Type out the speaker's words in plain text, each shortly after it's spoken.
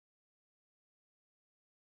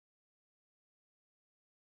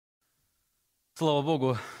Слава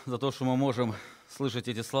Богу за то, что мы можем слышать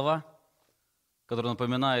эти слова, которые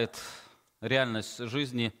напоминают реальность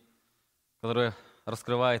жизни, которая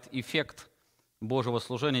раскрывает эффект Божьего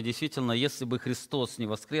служения. Действительно, если бы Христос не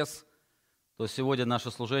воскрес, то сегодня наше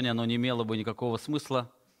служение, оно не имело бы никакого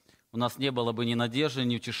смысла, у нас не было бы ни надежды,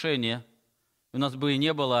 ни утешения, у нас бы и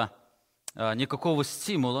не было никакого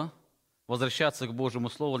стимула возвращаться к Божьему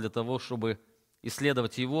Слову для того, чтобы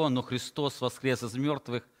исследовать Его, но Христос воскрес из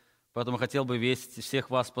мертвых, поэтому хотел бы всех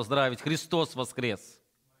вас поздравить. Христос воскрес!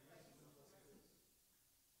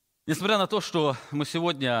 Несмотря на то, что мы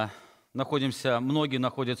сегодня многие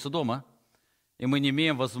находятся дома, и мы не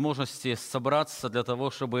имеем возможности собраться для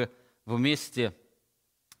того, чтобы вместе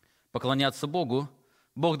поклоняться Богу,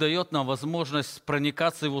 Бог дает нам возможность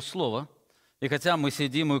проникаться в Его Слово. И хотя мы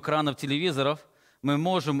сидим у экранов телевизоров, мы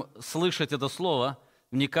можем слышать это Слово,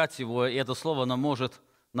 вникать в Его, и это Слово, оно может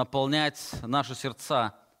наполнять наши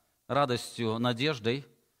сердца радостью, надеждой,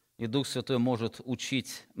 и Дух Святой может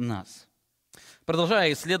учить нас.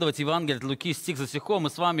 Продолжая исследовать Евангелие от Луки стих за стихом, мы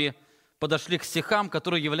с вами подошли к стихам,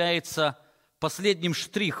 которые являются последним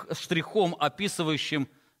штрихом, описывающим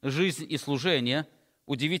жизнь и служение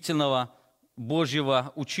удивительного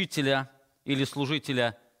Божьего учителя или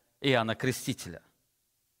служителя Иоанна Крестителя.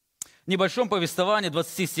 В небольшом повествовании,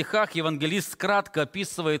 20 стихах, евангелист кратко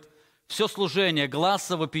описывает все служение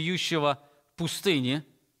гласа вопиющего в пустыне,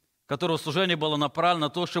 которого служение было направлено на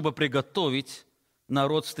то, чтобы приготовить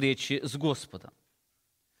народ встречи с Господом.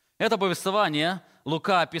 Это повествование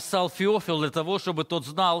Лука описал Феофилу для того, чтобы тот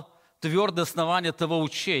знал твердое основание того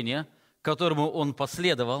учения, которому он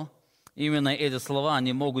последовал. Именно эти слова,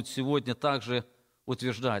 они могут сегодня также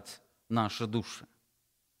утверждать наши души.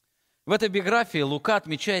 В этой биографии Лука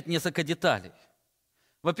отмечает несколько деталей.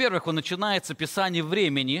 Во-первых, он начинает с описания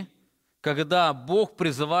времени, когда Бог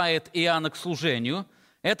призывает Иоанна к служению.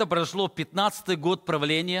 Это произошло в 15-й год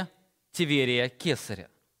правления Тиверия Кесаря.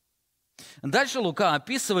 Дальше Лука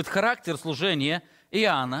описывает характер служения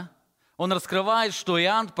Иоанна. Он раскрывает, что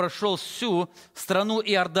Иоанн прошел всю страну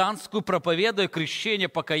Иорданскую, проповедуя крещение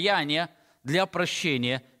покаяния для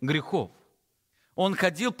прощения грехов. Он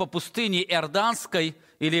ходил по пустыне Иорданской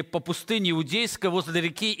или по пустыне Иудейской возле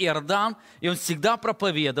реки Иордан, и он всегда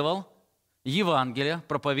проповедовал Евангелие,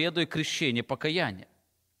 проповедуя крещение покаяния.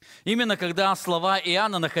 Именно когда слова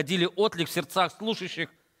Иоанна находили отклик в сердцах слушающих,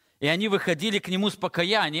 и они выходили к нему с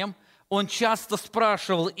покаянием, он часто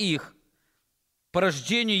спрашивал их: по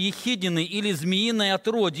рождению ехиднины или змеиное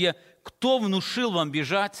отродье, кто внушил вам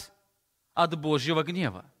бежать от Божьего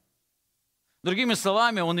гнева? Другими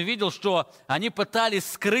словами, он видел, что они пытались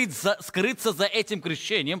скрыться за этим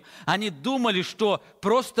крещением. Они думали, что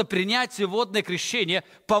просто принятие водное крещение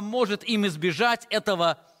поможет им избежать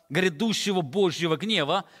этого грядущего Божьего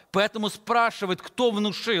гнева. Поэтому спрашивает, кто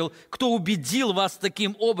внушил, кто убедил вас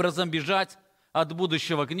таким образом бежать от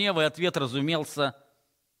будущего гнева. И ответ, разумеется,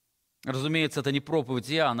 это не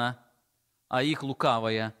проповедь Иоанна, а их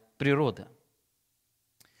лукавая природа.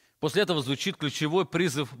 После этого звучит ключевой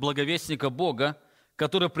призыв благовестника Бога,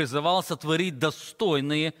 который призывал сотворить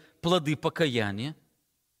достойные плоды покаяния.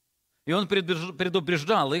 И он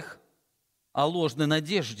предупреждал их о ложной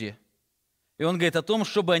надежде. И он говорит о том,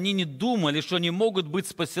 чтобы они не думали, что они могут быть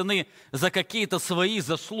спасены за какие-то свои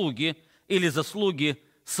заслуги или заслуги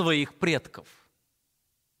своих предков.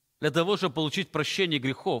 Для того, чтобы получить прощение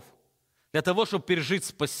грехов, для того, чтобы пережить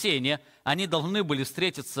спасение, они должны были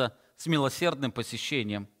встретиться с милосердным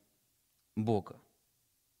посещением Бога.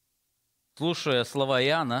 Слушая слова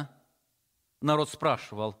Иоанна, народ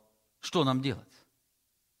спрашивал, что нам делать?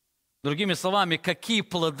 Другими словами, какие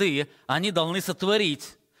плоды они должны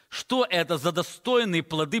сотворить? Что это за достойные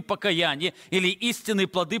плоды покаяния или истинные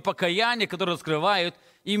плоды покаяния, которые раскрывают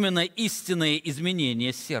именно истинные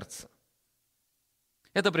изменения сердца?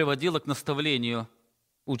 Это приводило к наставлению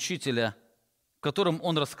учителя, в котором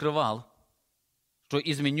он раскрывал, что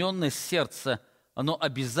измененное сердце, оно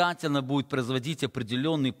обязательно будет производить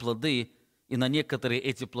определенные плоды, и на некоторые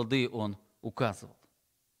эти плоды он указывал.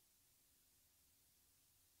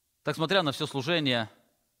 Так, смотря на все служение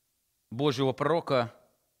Божьего пророка,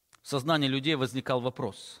 в сознании людей возникал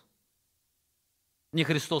вопрос: не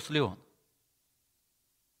Христос ли он?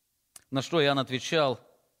 На что Иоанн отвечал,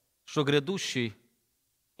 что грядущий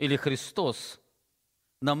или Христос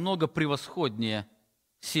намного превосходнее,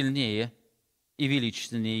 сильнее и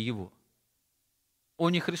величественнее его.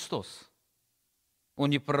 Он не Христос,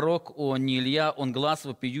 он не пророк, он не Илья, он глас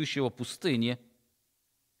вопиющего в пустыне.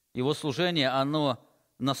 Его служение, оно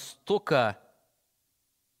настолько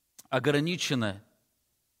ограничено,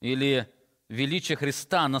 или величие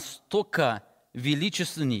Христа настолько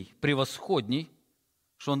величественней, превосходней,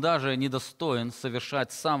 что он даже недостоин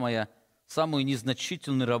совершать самую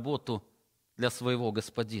незначительную работу для своего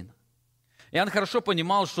господина. Иоанн хорошо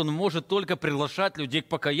понимал, что он может только приглашать людей к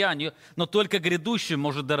покаянию, но только грядущий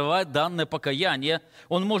может даровать данное покаяние.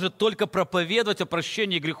 Он может только проповедовать о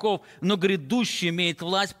прощении грехов, но грядущий имеет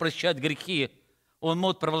власть прощать грехи. Он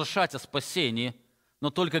может провозглашать о спасении,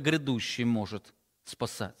 но только грядущий может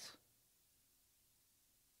спасать.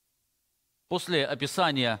 После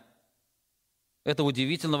описания этого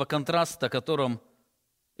удивительного контраста, о котором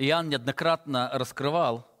Иоанн неоднократно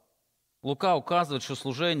раскрывал, Лука указывает, что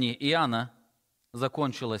служение Иоанна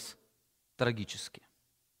закончилось трагически.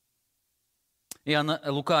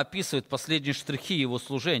 Лука описывает последние штрихи его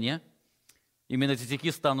служения. Именно эти стихи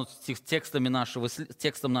станут текстом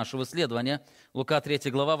нашего исследования. Лука 3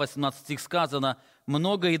 глава, 18 стих сказано: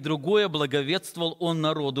 «Многое и другое благовествовал он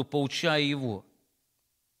народу, поучая его».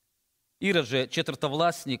 Ирод же,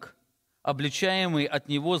 четвертовластник, обличаемый от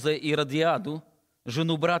него за Иродиаду,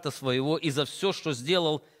 жену брата своего, и за все, что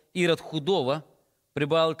сделал Ирод худого,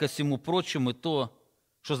 прибавил ко всему прочему и то,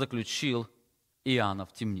 что заключил Иоанна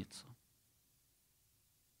в темницу.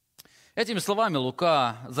 Этими словами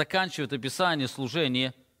Лука заканчивает описание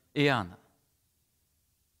служения Иоанна.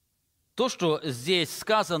 То, что здесь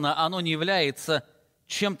сказано, оно не является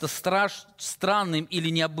чем-то странным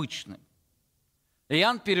или необычным.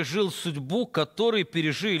 Иоанн пережил судьбу, которую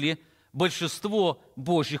пережили большинство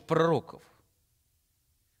Божьих пророков.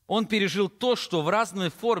 Он пережил то, что в разной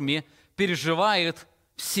форме переживают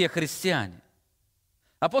все христиане.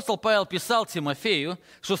 Апостол Павел писал Тимофею,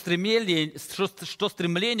 что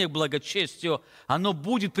стремление к благочестию, оно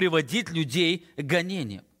будет приводить людей к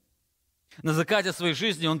гонениям. На закате своей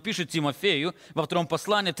жизни он пишет Тимофею во втором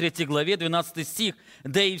послании, 3 главе, 12 стих: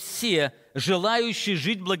 «Да и все, желающие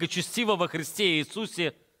жить благочестиво во Христе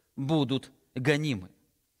Иисусе, будут гонимы».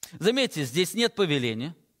 Заметьте, здесь нет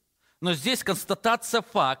повеления, но здесь констатация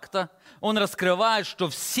факта. Он раскрывает, что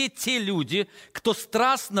все те люди, кто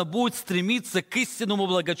страстно будет стремиться к истинному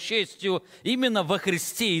благочестию именно во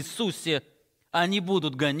Христе Иисусе, они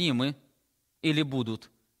будут гонимы или будут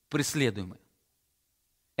преследуемы.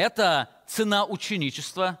 Это цена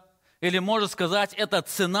ученичества, или, можно сказать, это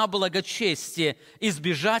цена благочестия.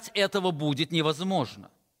 Избежать этого будет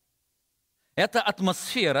невозможно. Это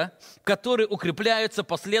атмосфера, в которой укрепляются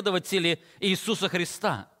последователи Иисуса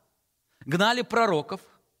Христа. Гнали пророков,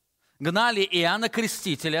 гнали Иоанна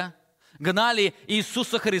Крестителя, гнали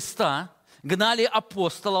Иисуса Христа, гнали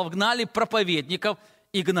апостолов, гнали проповедников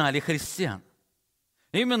и гнали христиан.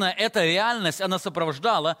 Именно эта реальность, она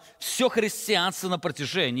сопровождала все христианство на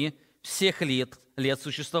протяжении всех лет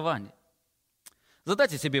существования.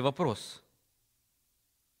 Задайте себе вопрос: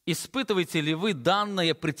 испытываете ли вы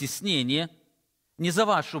данное притеснение не за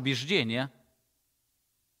ваше убеждение,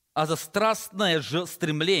 а за страстное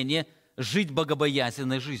стремление жить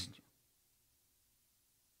богобоязненной жизнью?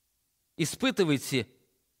 Испытываете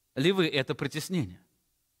ли вы это притеснение?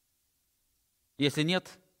 Если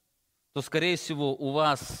нет, то, скорее всего, у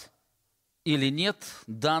вас или нет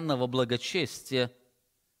данного благочестия,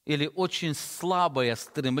 или очень слабое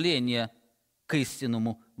стремление к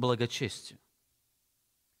истинному благочестию.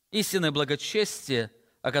 Истинное благочестие,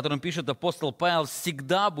 о котором пишет апостол Павел,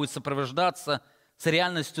 всегда будет сопровождаться с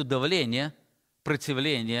реальностью давления,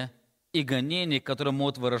 противления и гонений, которые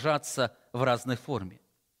могут выражаться в разной форме.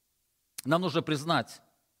 Нам нужно признать,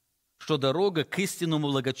 что дорога к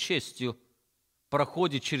истинному благочестию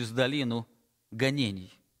проходит через долину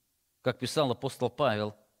гонений. Как писал апостол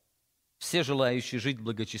Павел, все желающие жить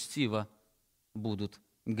благочестиво будут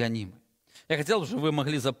гонимы. Я хотел, чтобы вы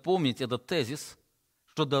могли запомнить этот тезис,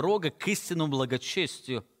 что дорога к истинному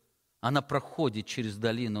благочестию, она проходит через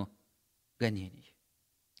долину гонений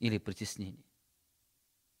или притеснений.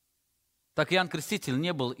 Так Иоанн Креститель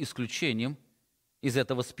не был исключением из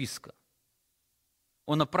этого списка.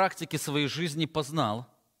 Он на практике своей жизни познал,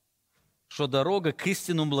 что дорога к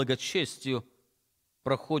истинному благочестию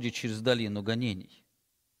проходит через долину гонений.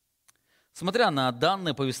 Смотря на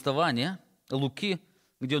данное повествование Луки,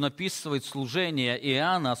 где он описывает служение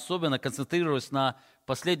Иоанна, особенно концентрируясь на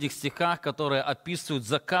последних стихах, которые описывают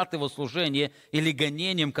закат его служения или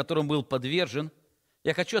гонением, которым был подвержен,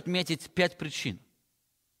 я хочу отметить 5 причин.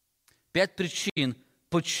 5 причин,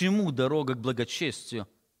 почему дорога к благочестию,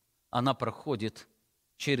 она проходит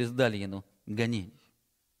через долину гонений.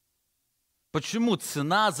 Почему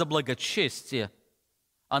цена за благочестие,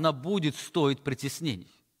 она будет стоить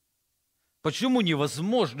притеснений? Почему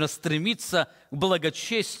невозможно стремиться к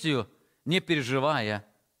благочестию, не переживая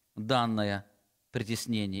данное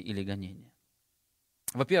притеснение или гонение?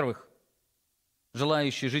 Во-первых,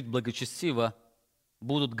 желающие жить благочестиво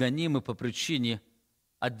будут гонимы по причине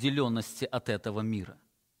отделенности от этого мира.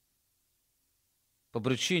 По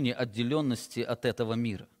причине отделенности от этого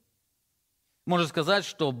мира. Можно сказать,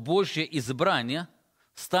 что Божье избрание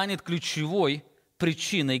станет ключевой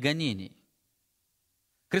причиной гонений.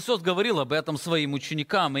 Христос говорил об этом своим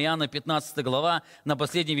ученикам. Иоанна 15 глава, на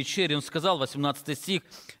последней вечере Он сказал, 18 стих: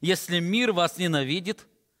 «Если мир вас ненавидит,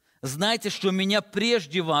 знайте, что меня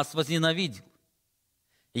прежде вас возненавидел.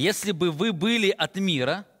 Если бы вы были от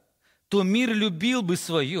мира, то мир любил бы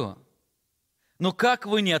свое. Но как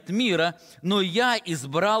вы не от мира, но я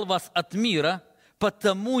избрал вас от мира,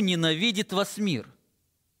 потому ненавидит вас мир».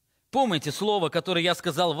 Помните слово, которое я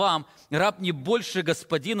сказал вам: «Раб не больше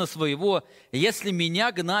господина своего, если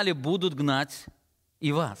меня гнали, будут гнать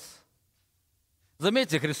и вас».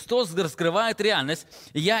 Заметьте, Христос раскрывает реальность.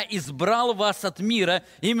 «Я избрал вас от мира,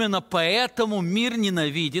 именно поэтому мир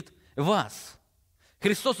ненавидит вас».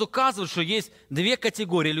 Христос указывает, что есть две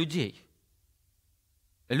категории людей.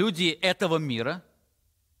 Люди этого мира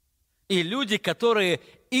и люди, которые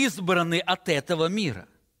избраны от этого мира.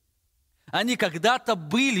 Они когда-то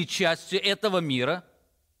были частью этого мира,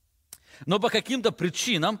 но по каким-то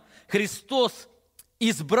причинам Христос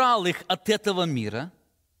избрал их от этого мира.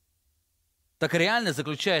 Так реальность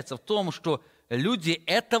заключается в том, что люди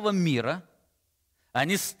этого мира,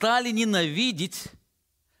 они стали ненавидеть,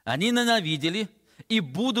 они ненавидели и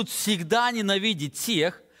будут всегда ненавидеть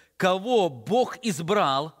тех, кого Бог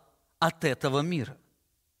избрал от этого мира.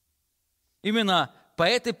 Именно по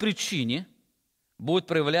этой причине будет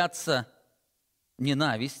проявляться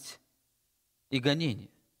ненависть и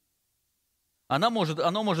гонение. Оно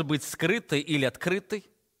может быть скрытой или открытой,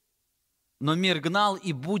 но мир гнал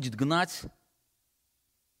и будет гнать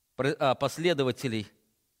последователей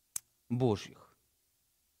Божьих.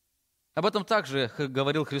 Об этом также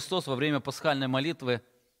говорил Христос во время пасхальной молитвы.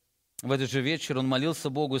 В этот же вечер Он молился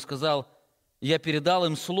Богу и сказал: «Я передал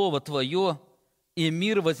им Слово Твое, и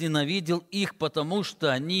мир возненавидел их, потому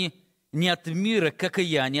что они не от мира, как и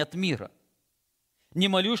я не от мира. Не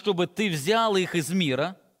молю, чтобы Ты взял их из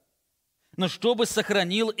мира, но чтобы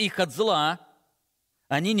сохранил их от зла.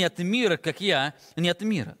 Они не от мира, как я не от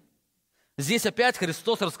мира». Здесь опять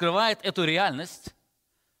Христос раскрывает эту реальность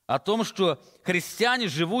о том, что христиане,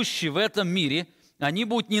 живущие в этом мире, они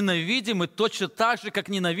будут ненавидимы точно так же, как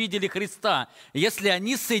ненавидели Христа. Если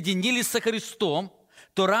они соединились со Христом,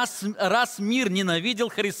 то раз мир ненавидел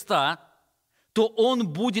Христа, то он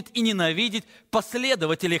будет и ненавидеть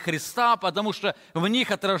последователей Христа, потому что в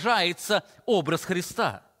них отражается образ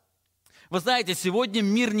Христа. Вы знаете, сегодня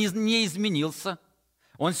мир не изменился.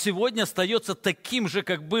 Он сегодня остается таким же,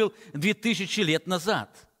 как был 2000 лет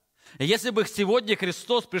назад. Если бы сегодня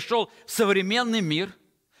Христос пришел в современный мир,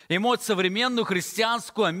 ему от современную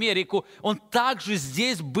христианскую Америку, он также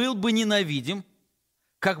здесь был бы ненавидим,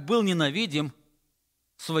 как был ненавидим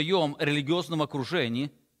в своем религиозном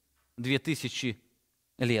окружении 2000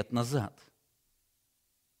 лет назад.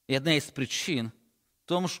 И одна из причин в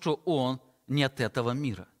том, что он не от этого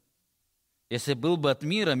мира. Если был бы от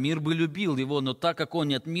мира, мир бы любил его, но так как он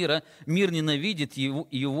не от мира, мир ненавидит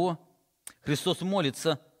его. Христос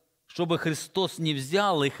молится, чтобы Христос не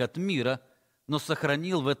взял их от мира, но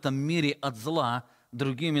сохранил в этом мире от зла.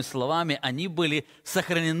 Другими словами, они были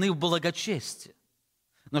сохранены в благочестии.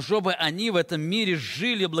 Но чтобы они в этом мире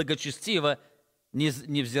жили благочестиво,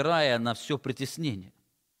 невзирая на все притеснение.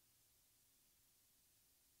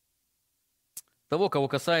 Того, кого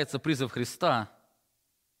касается призыв Христа,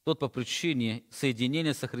 тот по причине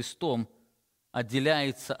соединения со Христом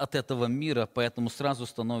отделяется от этого мира, поэтому сразу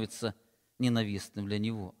становится ненавистным для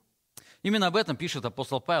него. Именно об этом пишет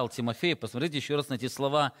апостол Павел Тимофею. Посмотрите еще раз на эти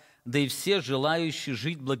слова. «Да и все желающие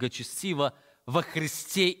жить благочестиво во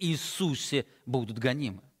Христе Иисусе будут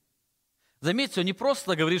гонимы». Заметьте, он не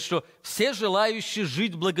просто говорит, что все желающие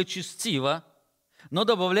жить благочестиво, но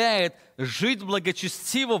добавляет «жить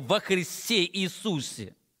благочестиво во Христе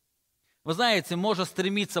Иисусе». Вы знаете, можно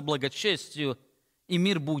стремиться к благочестию, и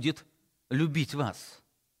мир будет любить вас.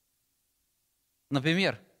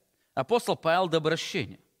 Например, апостол Павел до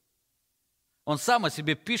обращения. Он сам о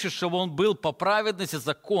себе пишет, что он был по праведности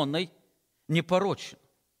законной непорочен.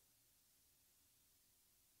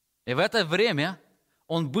 И в это время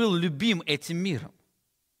он был любим этим миром.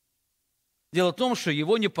 Дело в том, что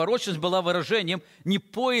его непорочность была выражением не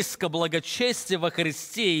поиска благочестия во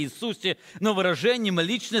Христе Иисусе, но выражением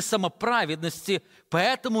личной самоправедности.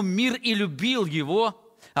 Поэтому мир и любил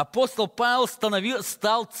его. Апостол Павел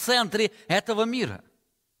стал в центре этого мира.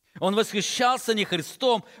 Он восхищался не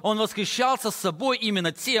Христом, он восхищался собой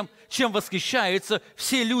именно тем, чем восхищаются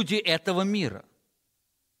все люди этого мира.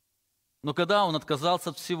 Но когда он отказался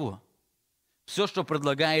от всего все, что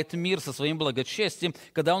предлагает мир со своим благочестием,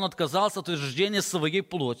 когда он отказался от утверждения своей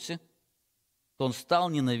плоти, то он стал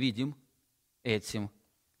ненавидим этим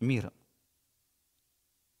миром.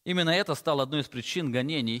 Именно это стало одной из причин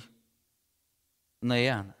гонений на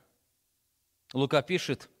Иоанна. Лука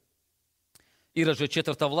пишет: «Ирод же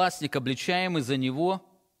четвертовластник, обличаемый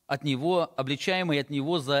от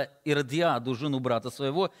него за Иродиаду, жену брата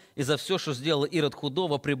своего, и за все, что сделал Ирод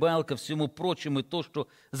худого, прибавил ко всему прочему и то, что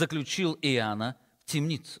заключил Иоанна в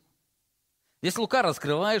темницу». Здесь Лука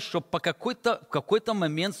раскрывает, что в какой-то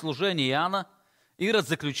момент служения Иоанна Ирод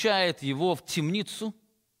заключает его в темницу.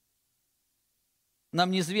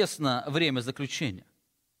 Нам неизвестно время заключения.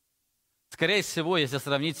 Скорее всего, если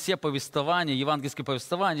сравнить все повествования, евангельские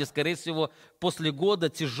повествования, скорее всего, после года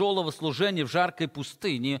тяжелого служения в жаркой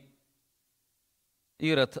пустыне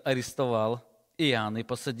Ирод арестовал Иоанна и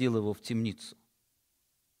посадил его в темницу.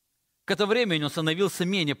 К этому времени он становился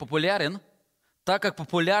менее популярен, так как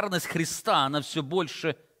популярность Христа, она все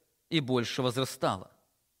больше и больше возрастала.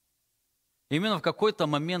 Именно в какой-то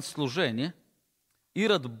момент служения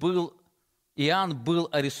Иоанн был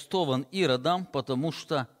арестован Иродом, потому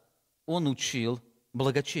что он учил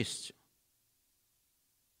благочестию.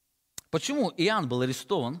 Почему Иоанн был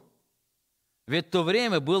арестован? Ведь в то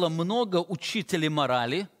время было много учителей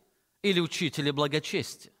морали или учителей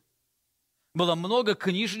благочестия. Было много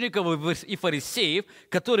книжников и фарисеев,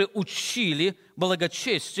 которые учили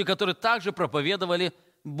благочестию, которые также проповедовали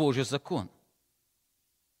Божий закон.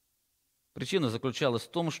 Причина заключалась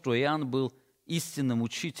в том, что Иоанн был истинным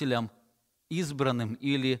учителем, избранным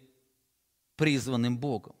или призванным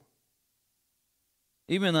Богом.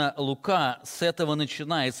 Именно Лука с этого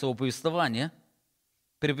начинает свое повествование.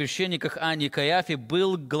 При священниках Анне и Каиафе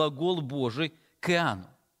был глагол Божий к Иоанну.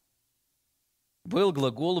 Был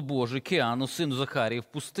глагол Божий к Иоанну, сыну Захарии, в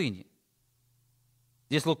пустыне.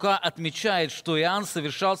 Здесь Лука отмечает, что Иоанн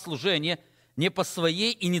совершал служение не по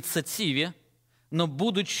своей инициативе, но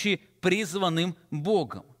будучи призванным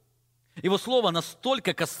Богом. Его слово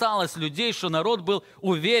настолько касалось людей, что народ был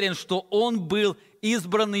уверен, что он был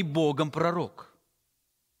избранный Богом пророк.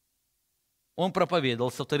 Он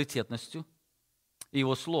проповедовал с авторитетностью, и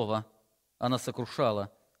его слово, оно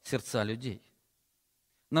сокрушало сердца людей.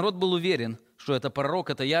 Народ был уверен, что это пророк,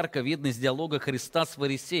 это ярко видно из диалога Христа с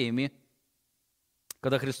фарисеями,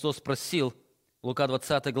 когда Христос спросил, Лука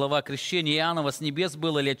 20 глава, крещение Иоаннова с небес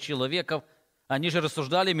было ли от человеков? Они же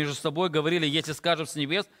рассуждали между собой, говорили, если скажем с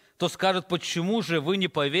небес, то скажут, почему же вы не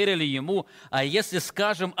поверили ему? А если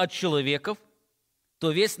скажем от человеков,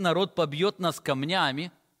 то весь народ побьет нас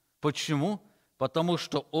камнями. Почему? Потому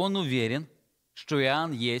что он уверен, что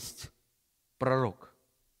Иоанн есть пророк.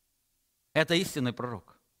 Это истинный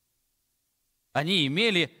пророк. Они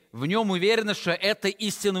имели в нем уверенность, что это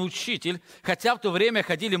истинный учитель, хотя в то время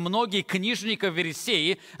ходили многие книжники,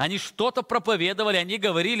 фарисеи, они что-то проповедовали, они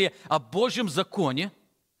говорили о Божьем законе,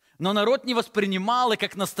 но народ не воспринимал их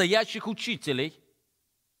как настоящих учителей.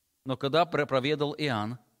 Но когда проповедовал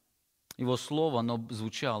Иоанн, его слово, оно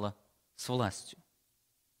звучало с властью.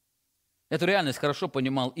 Эту реальность хорошо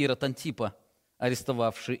понимал Ирод Антипа,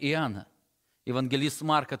 арестовавший Иоанна. Евангелист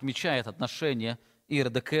Марк отмечает отношение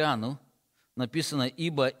Ирода к Иоанну. Написано,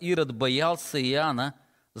 ибо Ирод боялся Иоанна,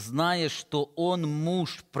 зная, что он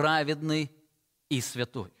муж праведный и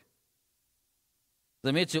святой.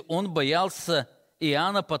 Заметьте, он боялся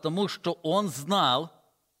Иоанна, потому что он знал,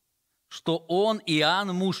 что он,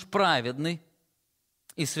 Иоанн, муж праведный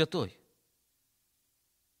и святой.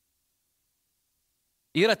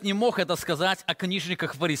 Ирод не мог это сказать о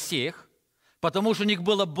книжниках-фарисеях, потому что у них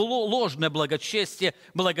было ложное благочестие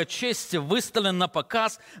выставлено на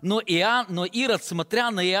показ, но Ирод,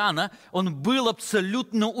 смотря на Иоанна, он был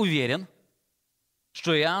абсолютно уверен,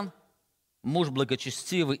 что Иоанн – муж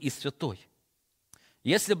благочестивый и святой.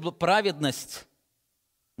 Если праведность,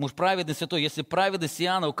 муж праведный и святой, если праведность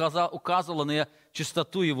Иоанна указывала на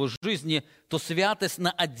чистоту его жизни, то святость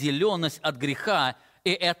на отделенность от греха и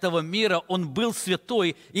этого мира, он был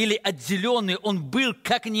святой или отделенный, он был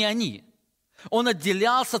как не они. Он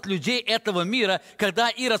отделялся от людей этого мира. Когда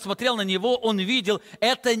Ирод смотрел на него, он видел,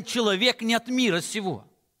 это человек не от мира сего.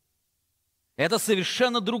 Это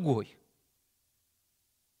совершенно другой.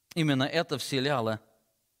 Именно это вселяло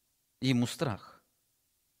ему страх.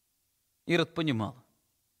 Ирод понимал,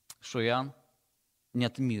 что Иоанн не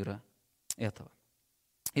от мира этого.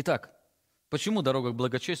 Итак, почему дорога к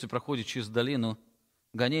благочестию проходит через долину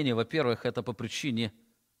гонения? Во-первых, это по причине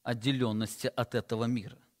отделенности от этого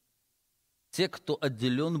мира. Те, кто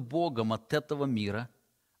отделен Богом от этого мира,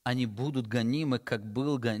 они будут гонимы, как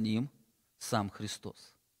был гоним сам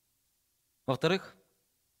Христос. Во-вторых,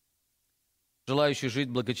 Желающие жить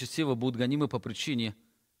благочестиво будут гонимы по причине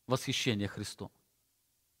восхищения Христом.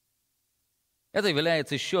 Это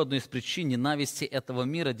является еще одной из причин ненависти этого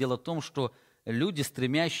мира. Дело в том, что люди,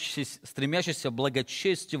 стремящиеся к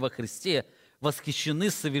благочестию во Христе,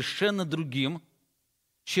 восхищены совершенно другим,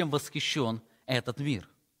 чем восхищен этот мир.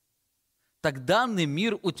 Так данный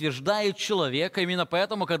мир утверждает человека, именно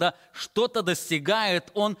поэтому, когда что-то достигает,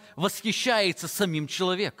 он восхищается самим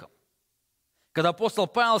человеком. Когда апостол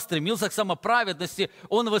Павел стремился к самоправедности,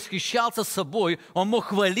 он восхищался собой, он мог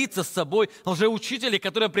хвалиться собой. Лжеучители,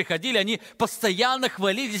 которые приходили, они постоянно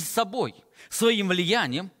хвалились собой, своим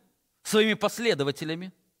влиянием, своими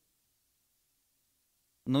последователями.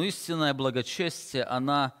 Но истинное благочестие,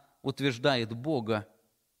 она утверждает Бога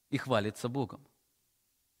и хвалится Богом.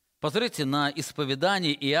 Посмотрите на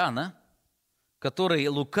исповедание Иоанна, которое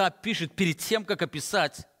Лука пишет перед тем, как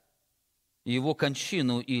описать его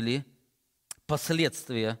кончину или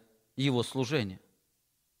последствия его служения.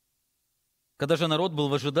 Когда же народ был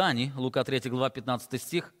в ожидании, Лука 3 глава, 15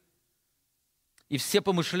 стих, и все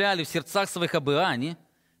помышляли в сердцах своих об Иоанне,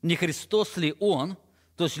 не Христос ли он,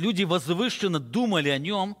 то есть люди возвышенно думали о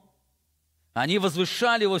нем, они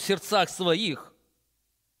возвышали его в сердцах своих.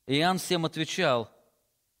 И Иоанн всем отвечал: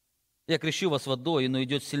 «Я крещу вас водой, но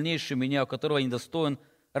идет сильнейший меня, у которого я недостоин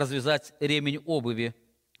развязать ремень обуви.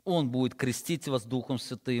 Он будет крестить вас Духом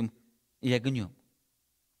Святым и огнем».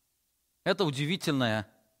 Это удивительное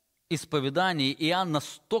исповедание. Иоанн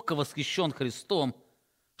настолько восхищен Христом,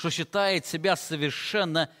 что считает себя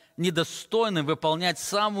совершенно недостойным выполнять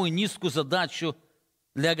самую низкую задачу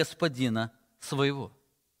для Господина своего.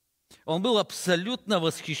 Он был абсолютно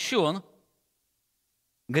восхищен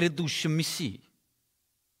грядущим Мессией.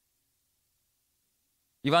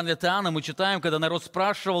 Евангелие от Иоанна мы читаем, когда народ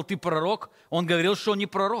спрашивал: «Ты пророк?» Он говорил, что он не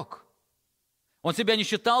пророк. Он себя не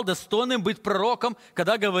считал достойным быть пророком.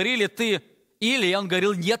 Когда говорили: «Ты Илия?» Он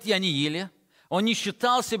говорил: «Нет, я не Илия». Он не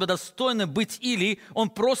считал себя достойным быть Илией. Он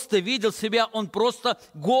просто видел себя, он просто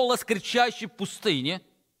голос, кричащий в пустыне,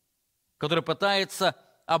 который пытается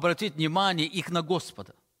обратить внимание их на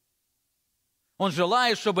Господа. Он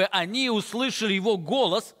желает, чтобы они услышали его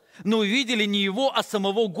голос, но увидели не его, а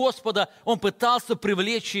самого Господа. Он пытался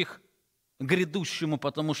привлечь их к грядущему,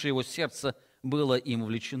 потому что его сердце было им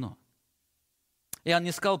увлечено. Иоанн не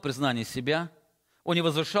искал признания себя, он не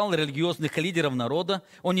возвышал религиозных лидеров народа,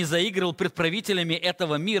 он не заигрывал пред правителями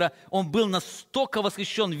этого мира, он был настолько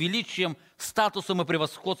восхищен величием, статусом и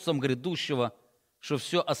превосходством грядущего, что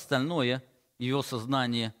все остальное в его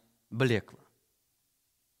сознании блекло.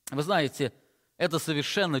 Вы знаете, это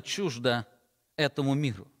совершенно чуждо этому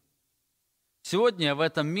миру. Сегодня в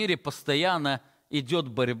этом мире постоянно идет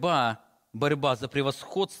борьба за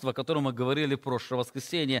превосходство, о котором мы говорили в прошлое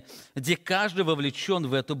воскресенье, где каждый вовлечен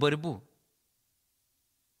в эту борьбу.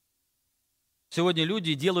 Сегодня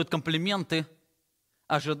люди делают комплименты,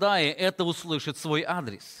 ожидая это услышать свой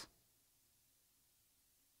адрес.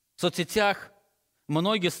 В соцсетях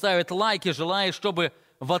многие ставят лайки, желая, чтобы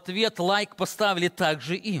в ответ лайк поставили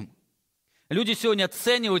также им. Люди сегодня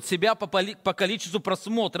оценивают себя по количеству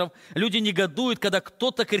просмотров. Люди негодуют, когда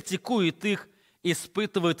кто-то критикует их,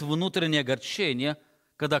 испытывают внутреннее огорчение,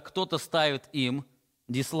 когда кто-то ставит им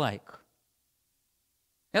дизлайк.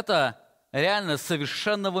 Это реальность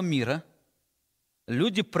совершенного мира.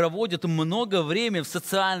 Люди проводят много времени в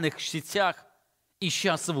социальных сетях,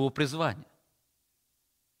 ища своего призвания.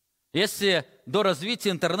 Если до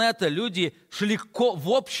развития интернета люди шли в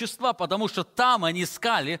общество, потому что там они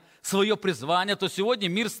искали свое призвание, то сегодня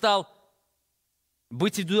мир стал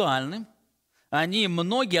быть индивидуальным.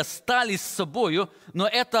 Многие остались с собою, но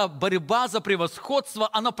эта борьба за превосходство,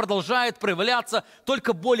 она продолжает проявляться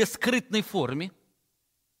только в более скрытной форме.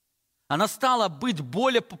 Она стала быть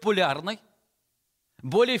более популярной,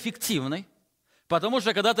 более эффективной, потому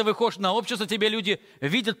что когда ты выходишь на общество, тебе люди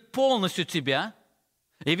видят полностью тебя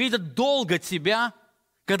и видят долго тебя,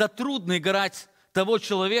 когда трудно играть того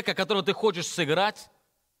человека, которого ты хочешь сыграть,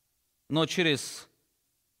 но через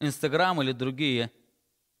Инстаграм или другие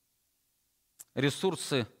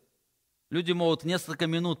ресурсы люди могут несколько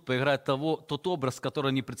минут поиграть тот образ, который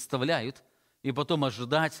они представляют, и потом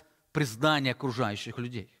ожидать признания окружающих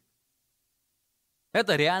людей.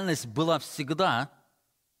 Эта реальность была всегда,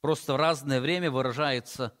 просто в разное время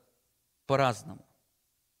выражается по-разному.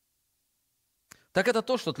 Так это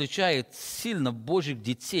то, что отличает сильно Божьих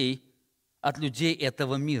детей от людей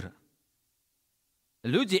этого мира.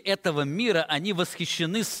 Люди этого мира, они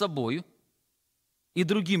восхищены собой и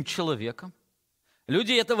другим человеком.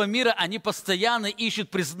 Люди этого мира, они постоянно ищут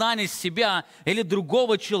признание себя или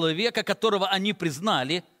другого человека, которого они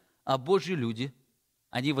признали, а Божьи люди,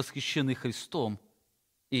 они восхищены Христом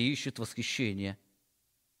и ищут восхищение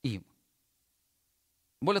им.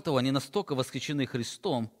 Более того, они настолько восхищены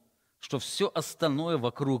Христом, что все остальное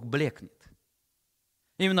вокруг блекнет.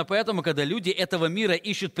 Именно поэтому, когда люди этого мира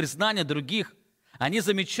ищут признания других, они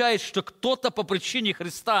замечают, что кто-то по причине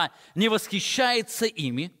Христа не восхищается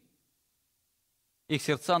ими, их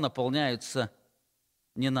сердца наполняются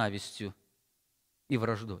ненавистью и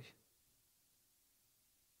враждой.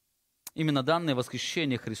 Именно данное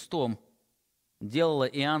восхищение Христом делало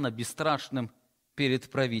Иоанна бесстрашным перед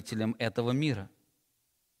правителем этого мира.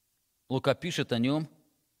 Лука пишет о нем: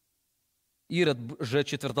 «Ирод же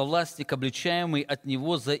четвертовластник, обличаемый от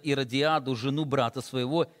него за Иродиаду, жену брата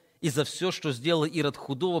своего, и за все, что сделал Ирод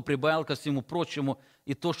худого, прибавил ко всему прочему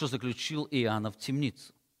и то, что заключил Иоанна в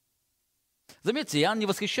темницу». Заметьте, Иоанн не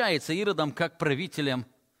восхищается Иродом как правителем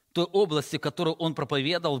той области, которую он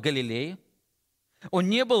проповедовал в Галилее. Он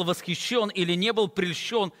не был восхищен или не был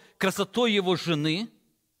прельщен красотой его жены.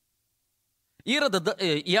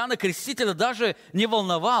 Иоанна Крестителя даже не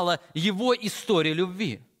волновала его история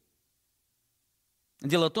любви.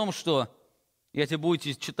 Дело в том, что если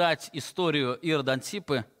будете читать историю Ирода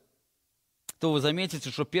Антипы, то вы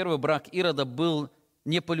заметите, что первый брак Ирода был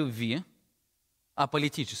не по любви, а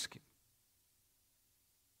политический.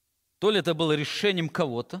 То ли это было решением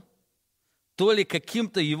кого-то, то ли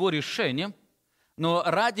каким-то его решением, но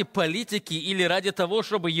ради политики или ради того,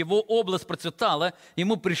 чтобы его область процветала,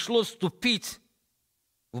 ему пришлось вступить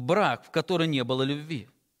в брак, в который не было любви.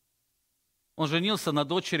 Он женился на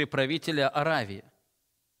дочери правителя Аравии.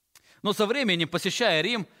 Но со временем, посещая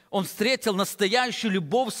Рим, он встретил настоящую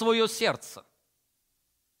любовь в свое сердце.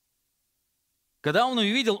 Когда он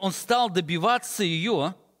увидел, он стал добиваться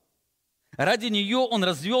ее. Ради нее он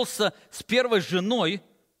развелся с первой женой,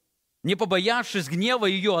 не побоявшись гнева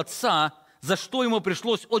ее отца, за что ему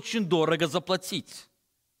пришлось очень дорого заплатить.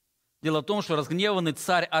 Дело в том, что разгневанный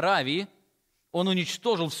царь Аравии, он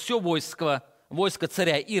уничтожил все войско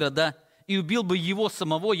царя Ирода и убил бы его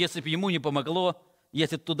самого, если бы ему не помогло,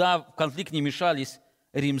 если туда в конфликт не мешались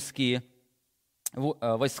римские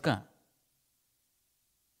войска.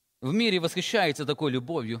 В мире восхищается такой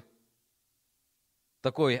любовью,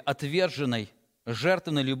 такой отверженной,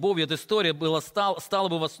 жертвенной любовью. Эта история стала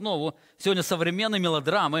бы в основу сегодня современной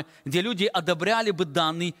мелодрамы, где люди одобряли бы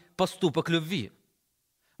данный поступок любви.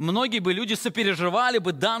 Многие бы люди сопереживали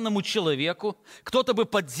бы данному человеку, кто-то бы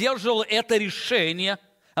поддерживал это решение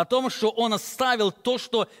о том, что он оставил то,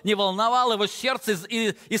 что не волновало его сердце,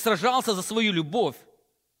 и сражался за свою любовь.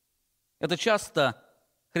 Это часто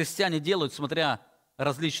христиане делают, смотря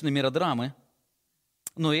различные мелодрамы,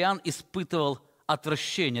 но Иоанн испытывал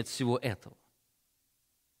отвращение от всего этого.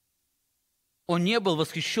 Он не был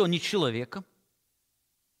восхищен ни человеком,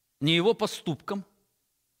 ни его поступком,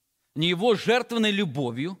 ни его жертвенной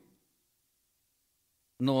любовью,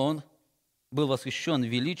 но он был восхищен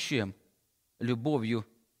величием, любовью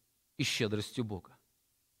и щедростью Бога.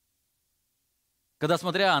 Когда,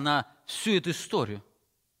 смотря на всю эту историю,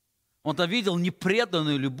 он-то видел не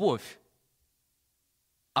преданную любовь,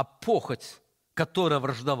 а похоть, которая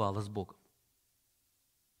враждовала с Богом.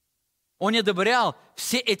 Он не одобрял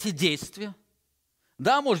все эти действия.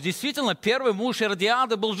 Да, может, действительно, первый муж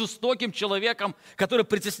Иродиады был жестоким человеком, который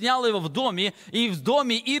притеснял его в доме, и в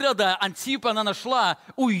доме Ирода Антипа она нашла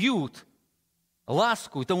уют,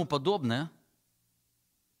 ласку и тому подобное.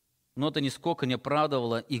 Но это нисколько не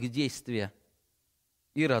оправдывало их действия.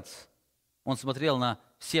 Ирод, он смотрел на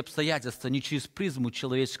все обстоятельства не через призму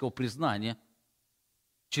человеческого признания,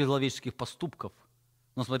 человеческих поступков,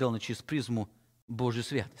 но смотрел через призму Божьей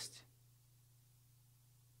святости.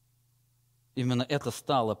 Именно это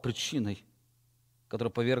стало причиной,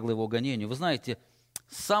 которая повергла его гонению. Вы знаете,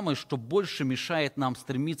 самое, что больше мешает нам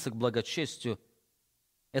стремиться к благочестию,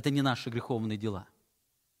 это не наши греховные дела.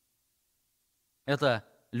 Это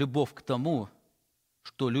любовь к тому,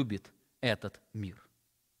 что любит этот мир.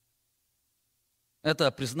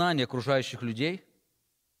 Это признание окружающих людей,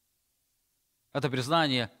 это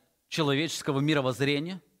признание человеческого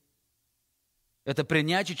мировоззрения, это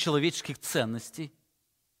принятие человеческих ценностей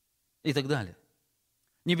и так далее.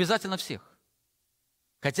 Не обязательно всех.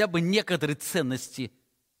 Хотя бы некоторые ценности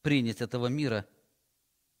принять этого мира.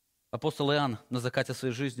 Апостол Иоанн на закате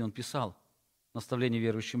своей жизни, он писал наставление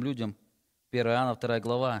верующим людям, 1 Иоанна, 2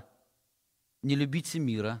 глава, «Не любите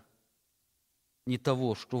мира, не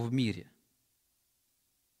того, что в мире».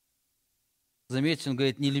 Заметьте, он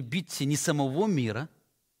говорит, не любите ни самого мира,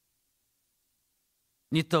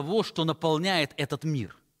 ни того, что наполняет этот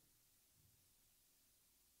мир.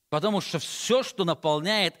 Потому что все, что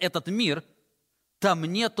наполняет этот мир, там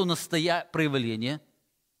нету проявления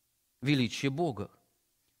величия Бога.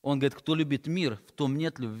 Он говорит, кто любит мир, в том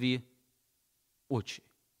нет любви отчей.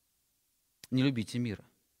 Не любите мира.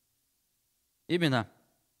 Именно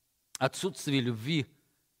отсутствие любви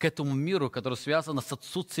к этому миру, которое связано с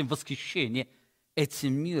отсутствием восхищения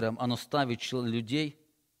этим миром, оно ставит людей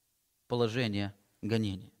в положение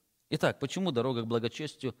гонения. Итак, почему дорога к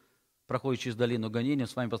благочестию проходит через долину гонения? Мы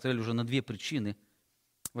с вами посмотрели уже на две причины.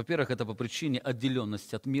 Во-первых, это по причине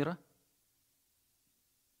отделенности от мира.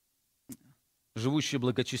 Живущие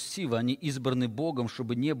благочестиво, они избраны Богом,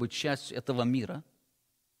 чтобы не быть частью этого мира.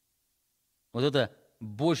 Вот это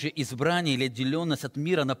Божье избрание или отделенность от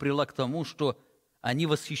мира, она привела к тому, что они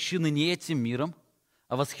восхищены не этим миром,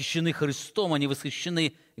 а восхищены Христом, они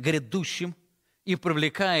восхищены грядущим, и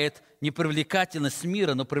привлекает не привлекательность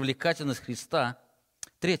мира, но привлекательность Христа.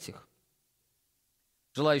 В-третьих,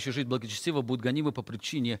 желающие жить благочестиво будут гонимы по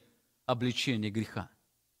причине обличения греха.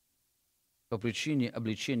 По причине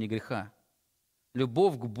обличения греха.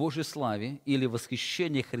 Любовь к Божьей славе или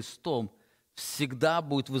восхищение Христом всегда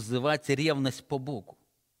будет вызывать ревность по Богу.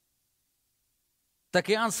 Так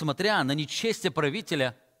Иоанн, смотря на нечестие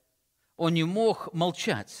правителя, он не мог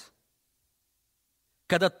молчать.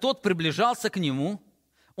 Когда тот приближался к нему,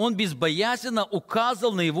 он безбоязненно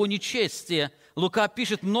указывал на его нечестие. Лука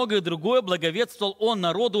пишет, многое другое благовествовал он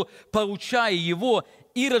народу, поучая его.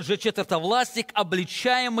 Ирод же четвертовластник,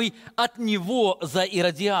 обличаемый от него за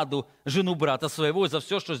Иродиаду, жену брата своего, и за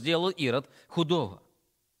все, что сделал Ирод худого.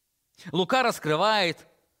 Лука раскрывает,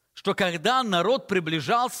 что когда народ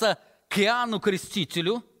приближался к Иоанну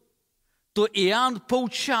Крестителю, то Иоанн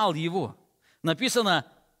поучал его. Написано,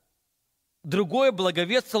 другое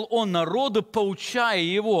благовествовал он народу, поучая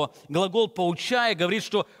его. Глагол «поучая» говорит,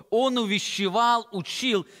 что он увещевал,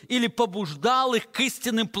 учил или побуждал их к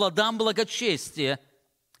истинным плодам благочестия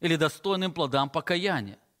или достойным плодам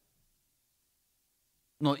покаяния.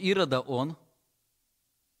 Но Ирода он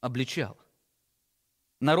обличал.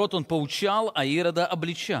 Народ он поучал, а Ирода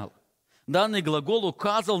обличал. Данный глагол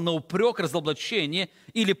указывал на упрек, разоблачение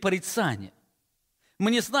или порицание.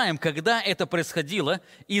 Мы не знаем, когда это происходило.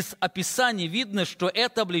 Из описания видно, что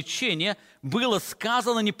это обличение было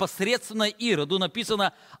сказано непосредственно Ироду.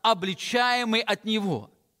 Написано «обличаемый от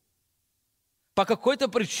него». По какой-то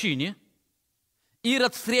причине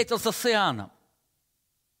Ирод встретился с Иоанном.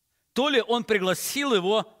 То ли он пригласил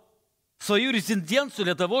его в свою резиденцию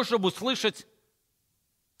для того, чтобы услышать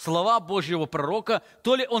слова Божьего пророка,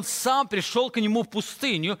 то ли он сам пришел к нему в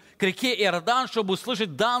пустыню, к реке Иордан, чтобы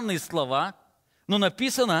услышать данные слова. Но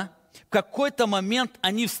написано, в какой-то момент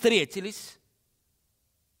они встретились,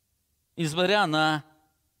 и, несмотря на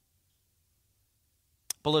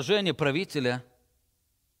положение правителя,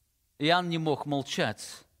 Иоанн не мог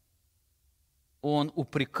молчать. Он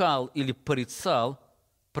упрекал или порицал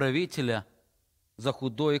правителя за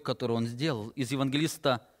худое, которое он сделал. Из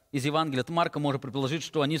Евангелия от Марка можно предположить,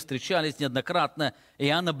 что они встречались неоднократно,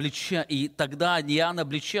 и тогда Иоанн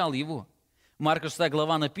обличал его. Марка 6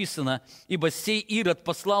 глава написано, «Ибо сей Ирод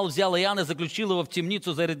послал, взял Иоанна и заключил его в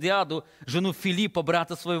темницу за Иродиаду, жену Филиппа,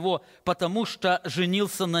 брата своего, потому что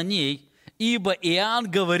женился на ней, ибо Иоанн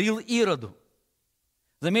говорил Ироду».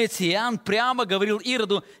 Заметьте, Иоанн прямо говорил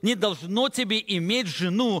Ироду, «Не должно тебе иметь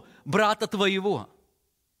жену брата твоего».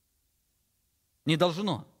 Не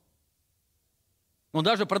должно. Он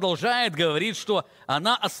даже продолжает говорить, что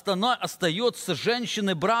она остается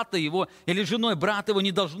женщиной брата его или женой брата его,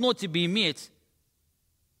 не должно тебе иметь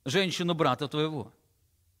женщину брата твоего.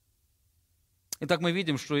 Итак, мы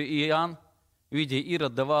видим, что Иоанн, видя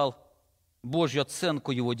Ирод, давал Божью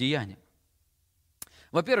оценку его деяниям.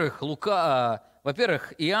 Во-первых,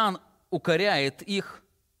 Иоанн укоряет их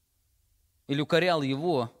или укорял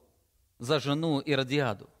его за жену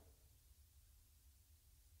Иродиаду.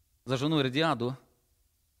 За жену Иродиаду.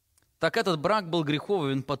 Так этот брак был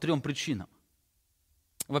греховен по 3 причинам.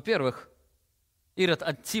 Во-первых, Ирод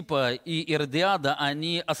Антипа и Иродиада,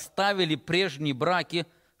 они оставили прежние браки,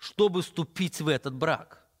 чтобы вступить в этот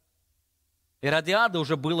брак. Иродиада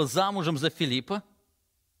уже была замужем за Филиппа.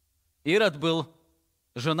 Ирод был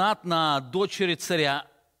женат на дочери царя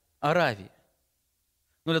Аравии.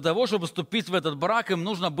 Но для того, чтобы вступить в этот брак, им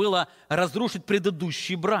нужно было разрушить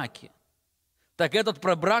предыдущие браки. Так этот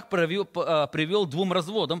брак привел к 2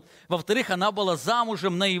 разводам. Во-вторых, она была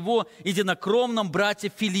замужем на его единокровном брате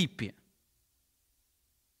Филиппе.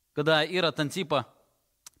 Когда Ирод Антипа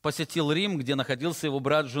посетил Рим, где находился его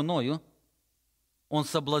брат с женою, он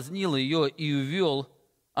соблазнил ее и увел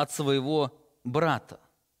от своего брата.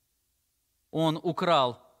 Он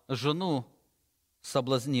украл жену,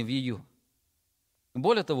 соблазнив ее.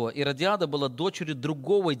 Более того, Иродиада была дочерью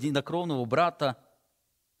другого единокровного брата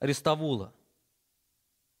Ариставула.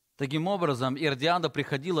 Таким образом, Иродиада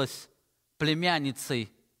приходилась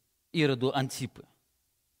племянницей Ироду Антипы.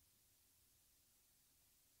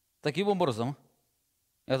 Таким образом,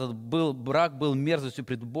 этот брак был мерзостью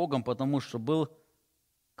пред Богом, потому что был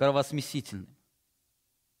кровосмесительным.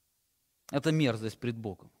 Это мерзость пред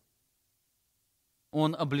Богом.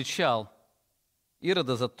 Он обличал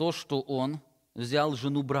Ирода за то, что он взял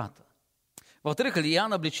жену брата. Во-вторых,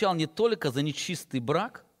 Иоанн обличал не только за нечистый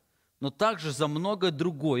брак, но также за многое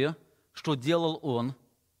другое, что делал он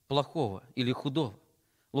плохого или худого.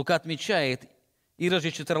 Лука отмечает: Ирод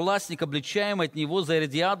же четвероластник, обличаемый от него за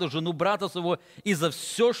Иродиаду, жену брата своего, и за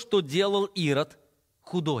все, что делал Ирод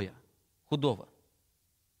худого.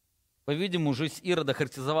 По-видимому, жизнь Ирода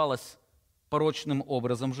характеризовалась порочным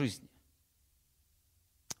образом жизни.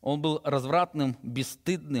 Он был развратным,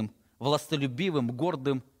 бесстыдным, властолюбивым,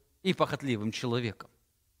 гордым и похотливым человеком.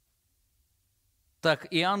 Так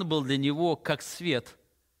Иоанн был для него как свет,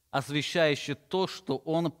 освещающий то, что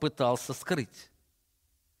он пытался скрыть.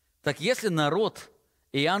 Так если народ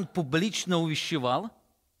Иоанн публично увещевал,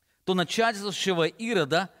 то начальствующего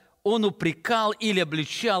Ирода он упрекал или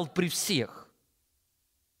обличал при всех.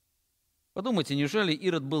 Подумайте, неужели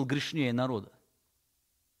Ирод был грешнее народа?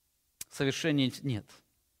 Совершенно нет.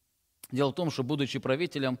 Дело в том, что, будучи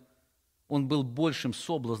правителем, он был большим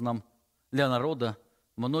соблазном для народа.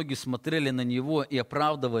 Многие смотрели на него и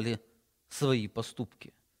оправдывали свои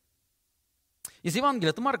поступки. Из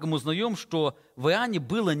Евангелия от Марка мы узнаем, что в Иоанне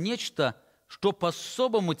было нечто, что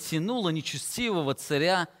по-особому тянуло нечестивого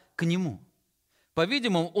царя к нему.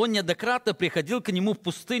 По-видимому, он неоднократно приходил к нему в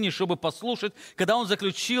пустыне, чтобы послушать. Когда он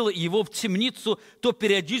заключил его в темницу, то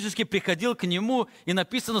периодически приходил к нему и,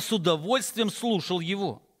 написано, с удовольствием слушал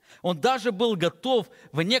его. Он даже был готов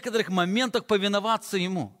в некоторых моментах повиноваться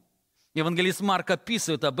ему. Евангелист Марк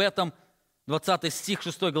описывает об этом, 20 стих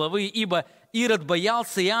 6 главы. «Ибо Ирод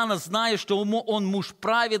боялся Иоанна, зная, что он муж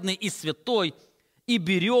праведный и святой, и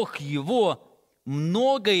берег его,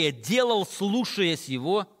 многое делал, слушаясь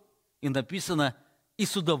его». И написано: «и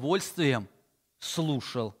с удовольствием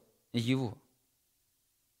слушал его».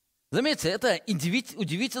 Заметьте, это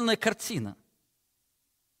удивительная картина.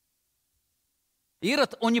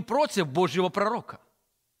 Ирод, он не против Божьего пророка.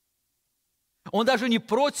 Он даже не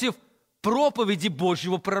против проповеди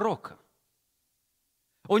Божьего пророка.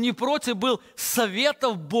 Он не против был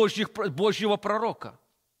советов Божьего пророка.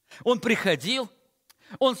 Он приходил,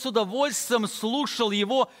 он с удовольствием слушал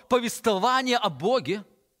его повествование о Боге,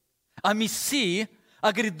 о Мессии,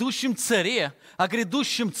 о грядущем царе, о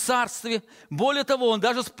грядущем царстве. Более того, он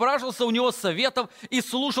даже спрашивался у него советов и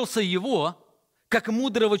слушался его, как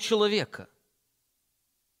мудрого человека.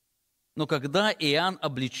 Но когда Иоанн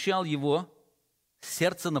обличал его,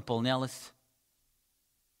 сердце наполнялось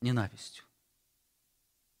ненавистью.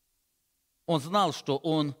 Он знал, что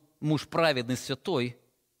он муж праведный, святой,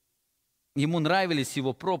 ему нравились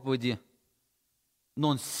его проповеди, но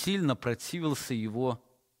он сильно противился его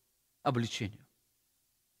обличению.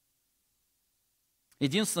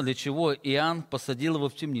 Единственное, для чего Иоанн посадил его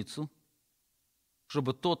в темницу,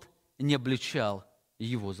 чтобы тот не обличал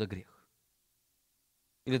его за грех.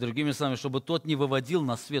 Или другими словами, чтобы тот не выводил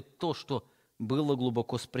на свет то, что было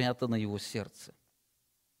глубоко спрятано в его сердце.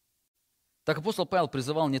 Так апостол Павел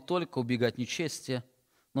призывал не только убегать нечестия,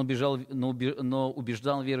 но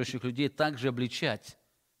убеждал верующих людей также обличать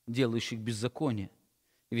делающих беззаконие.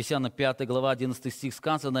 Ефесянам 5 глава 11 стих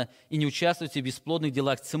сказано: «И не участвуйте в бесплодных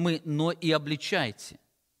делах тьмы, но и обличайте,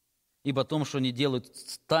 ибо о том, что они делают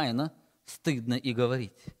тайно, стыдно и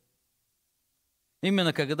говорить».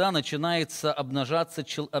 Именно когда начинаются обнажаться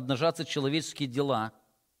человеческие дела,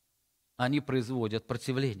 они производят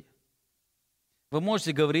противление. Вы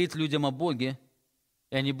можете говорить людям о Боге,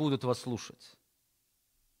 и они будут вас слушать.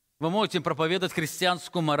 Вы можете им проповедовать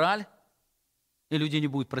христианскую мораль, и люди не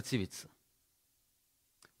будут противиться.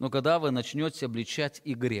 Но когда вы начнете обличать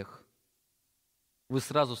и грех, вы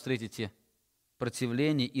сразу встретите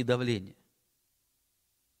противление и давление.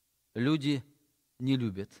 Люди не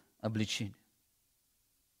любят обличения.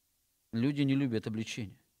 Люди не любят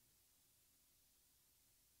обличения.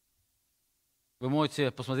 Вы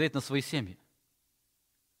можете посмотреть на свои семьи.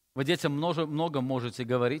 Вы детям много можете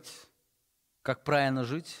говорить, как правильно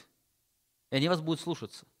жить, и они вас будут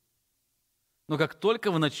слушаться. Но как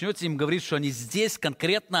только вы начнете им говорить, что они здесь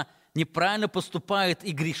конкретно неправильно поступают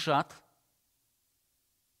и грешат,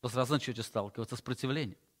 то сразу начнете сталкиваться с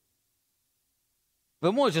противлением.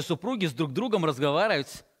 Вы можете, супруги, с друг другом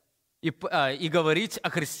разговаривать и говорить о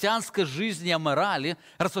христианской жизни, о морали,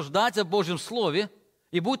 рассуждать о Божьем Слове,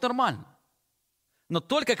 и будет нормально. Но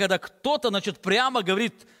только когда кто-то, прямо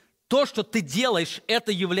говорит, то, что ты делаешь,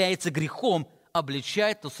 это является грехом,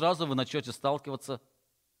 обличать, то сразу вы начнете сталкиваться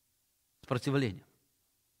с противлением.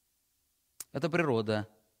 Это природа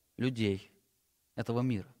людей этого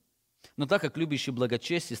мира. Но так как любящий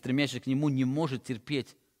благочестие, стремящийся к нему, не может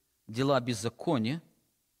терпеть дела беззакония,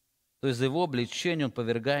 то из-за его обличения он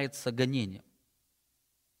повергается гонениям.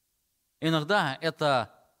 Иногда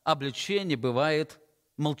это обличение бывает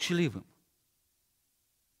молчаливым,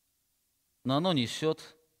 но оно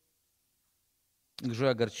несет уже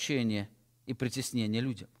огорчение и притеснение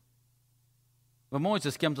людям. Вы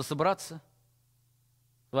можете с кем-то собраться,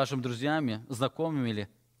 с вашими друзьями, знакомыми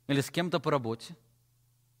или с кем-то по работе,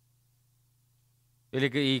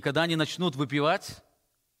 и когда они начнут выпивать,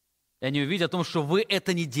 и они увидят о том, что вы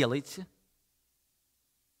это не делаете,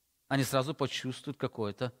 они сразу почувствуют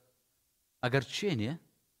какое-то огорчение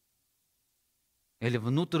или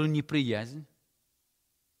внутреннюю неприязнь,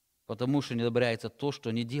 потому что не одобряется то, что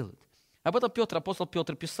они делают. Об этом апостол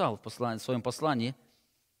Петр писал в своем послании,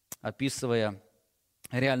 описывая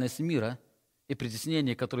реальность мира и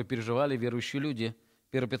притеснения, которые переживали верующие люди.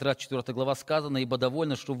 1 Петра 4 глава сказано: «Ибо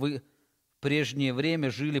довольно, что вы в прежнее время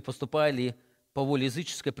жили, поступали по воле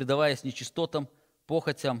языческой, предаваясь нечистотам,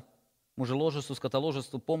 похотям, мужеложеству,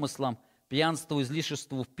 скотоложеству, помыслам, пьянству,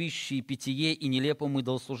 излишеству в пище и питье и нелепому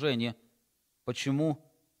идолослужению. Почему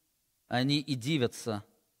они и дивятся,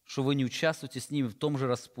 что вы не участвуете с ними в том же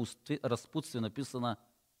распутстве, написано,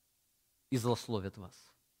 и злословят вас».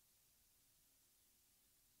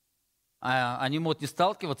 А они могут не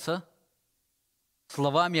сталкиваться с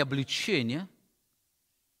словами обличения,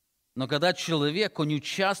 но когда человек, он не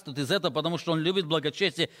участвует из этого, потому что он любит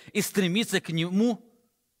благочестие и стремится к нему,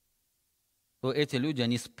 то эти люди,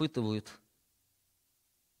 они испытывают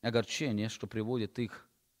огорчение, что приводит их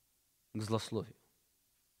к злословию.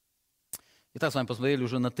 Итак, с вами посмотрели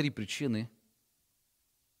уже на 3 причины,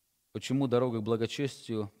 почему дорога к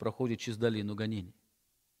благочестию проходит через долину гонений.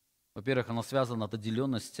 Во-первых, она связана от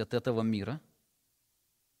отделенности от этого мира.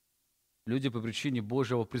 Люди по причине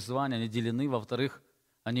Божьего призвания они делены. Во-вторых,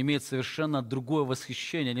 они имеют совершенно другое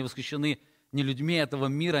восхищение. Они восхищены не людьми этого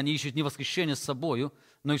мира, они ищут не восхищение собою,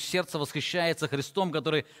 но их сердце восхищается Христом,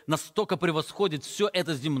 который настолько превосходит все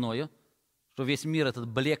это земное, что весь мир этот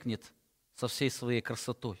блекнет со всей своей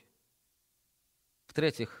красотой.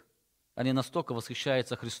 В-третьих, они настолько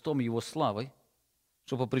восхищаются Христом и Его славой,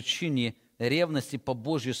 что по причине ревности по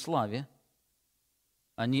Божьей славе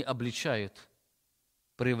они обличают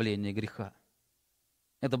проявление греха.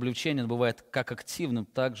 Это обличение бывает как активным,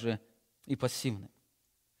 так же и пассивным.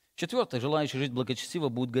 В-четвертых, желающие жить благочестиво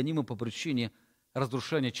будут гонимы по причине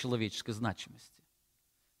разрушения человеческой значимости.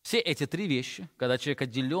 Все эти 3 вещи, когда человек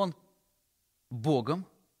отделен Богом,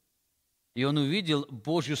 и он увидел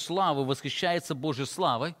Божью славу, восхищается Божьей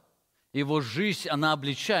славой, его жизнь, она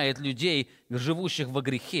обличает людей, живущих во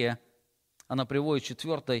грехе, она приводит к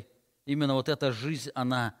 4-й, именно вот эта жизнь,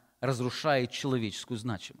 она разрушает человеческую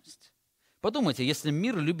значимость. Подумайте, если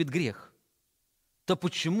мир любит грех, то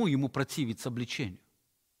почему ему противиться обличению?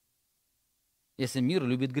 Если мир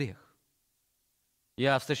любит грех.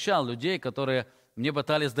 Я встречал людей, которые мне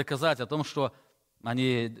пытались доказать о том, что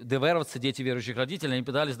они, ДВРовцы, дети верующих родителей, они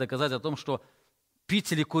пытались доказать о том, что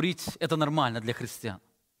пить или курить – это нормально для христиан.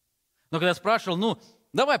 Но когда я спрашивал,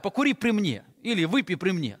 давай покури при мне или выпей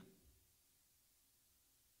при мне,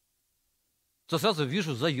 то сразу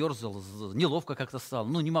вижу, заерзал, неловко как-то стало.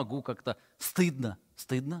 Не могу как-то. Стыдно.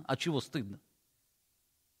 Стыдно? А чего стыдно?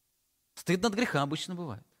 Стыдно от греха обычно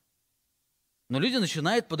бывает. Но люди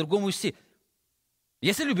начинают по-другому вести.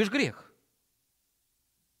 Если любишь грех,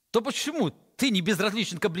 то почему ты не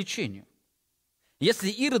безразличен к обличению? Если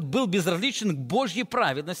Ирод был безразличен к Божьей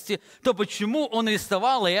праведности, то почему он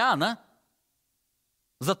арестовал Иоанна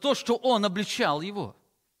за то, что он обличал его?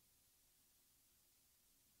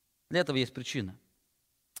 Для этого есть причина.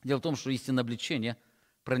 Дело в том, что истинное обличение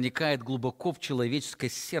проникает глубоко в человеческое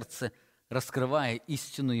сердце, раскрывая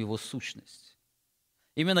истинную его сущность.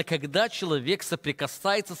 Именно когда человек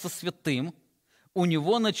соприкасается со святым, у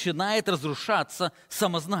него начинает разрушаться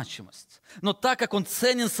самозначимость. Но так как он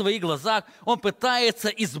ценен в своих глазах, он пытается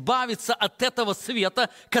избавиться от этого света,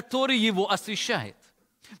 который его освещает.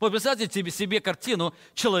 Вот представьте себе картину.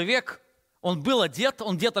 Человек, он был одет,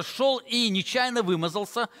 он где-то шел и нечаянно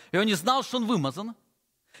вымазался, и он не знал, что он вымазан.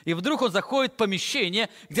 И вдруг он заходит в помещение,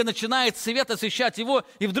 где начинает свет освещать его,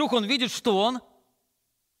 и вдруг он видит, что он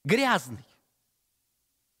грязный.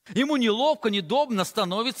 Ему неловко, неудобно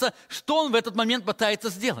становится, что он в этот момент пытается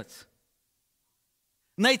сделать.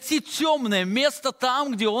 Найти темное место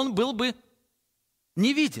там, где он был бы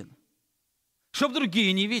не виден, чтобы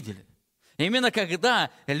другие не видели. Именно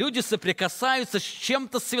когда люди соприкасаются с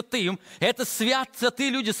чем-то святым, это святые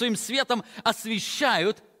люди своим светом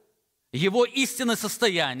освещают его истинное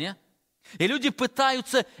состояние, и люди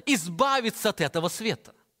пытаются избавиться от этого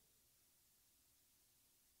света.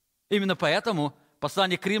 Именно поэтому в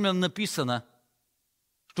послании к Римлянам написано,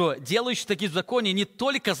 что делающие такие беззакония не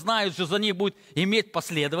только знают, что за них будет иметь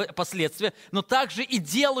последствия, но также и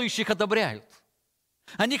делающих одобряют.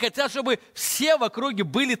 Они хотят, чтобы все в округе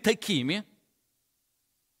были такими,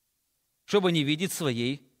 чтобы не видеть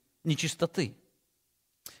своей нечистоты.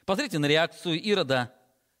 Посмотрите на реакцию Ирода.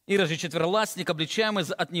 Ирод же четверовластник, обличаемый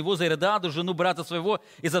от него за Иродиаду, жену брата своего,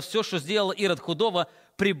 и за все, что сделал Ирод худого,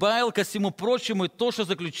 прибавил ко всему прочему и то, что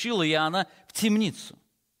заключил Иоанна в темницу.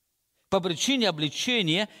 По причине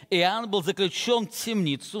обличения Иоанн был заключен в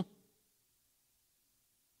темницу.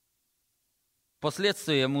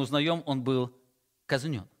 Впоследствии мы узнаем, он был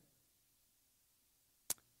казнен.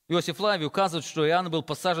 Иосиф Флавий указывает, что Иоанн был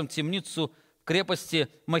посажен в темницу в крепости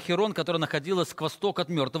Махерон, которая находилась к востоку от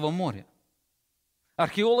Мертвого моря.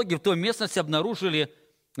 Археологи в той местности обнаружили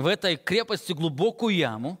в этой крепости глубокую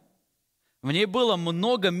яму. В ней было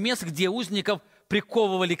много мест, где узников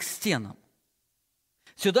приковывали к стенам.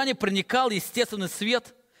 Сюда не проникал естественный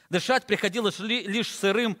свет, дышать приходилось лишь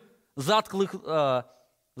сырым,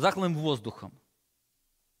 затхлым воздухом.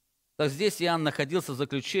 Так здесь Иоанн находился в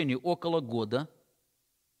заключении около года,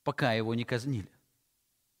 пока его не казнили.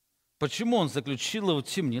 Почему он заключил его в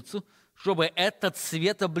темницу? Чтобы этот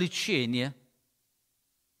свет обличения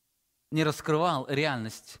не раскрывал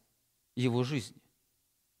реальность его жизни.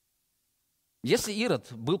 Если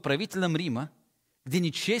Ирод был правителем Рима, где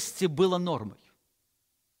нечестие было нормой,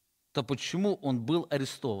 то почему он был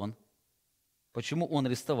арестован? Почему он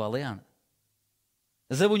арестовал Иоанна?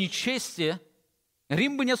 За его нечестие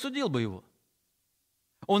Рим бы не осудил бы его.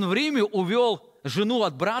 Он в Риме увел жену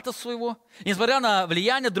от брата своего. Несмотря на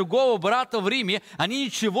влияние другого брата в Риме, они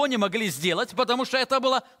ничего не могли сделать, потому что это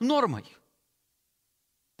было нормой.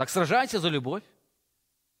 Так сражайся за любовь.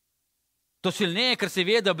 Кто сильнее,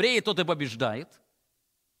 красивее, добрее, тот и побеждает.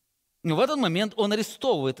 Но в этот момент он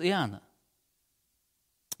арестовывает Иоанна.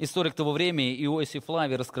 Историк того времени Иосиф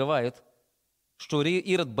Флавий раскрывает, что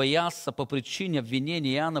Ирод боялся по причине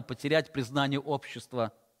обвинения Иоанна потерять признание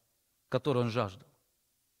общества, которое он жаждал.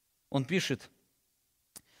 Он пишет: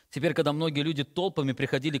 «Теперь, когда многие люди толпами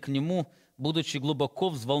приходили к нему, будучи глубоко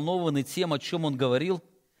взволнованы тем, о чем он говорил,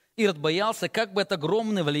 Ирод боялся, как бы это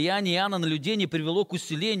огромное влияние Иоанна на людей не привело к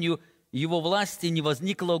усилению его власти и не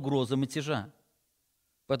возникла угроза мятежа.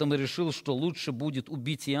 Поэтому решил, что лучше будет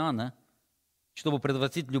убить Иоанна, чтобы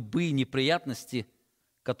предотвратить любые неприятности,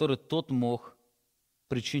 которые тот мог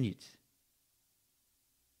причинить».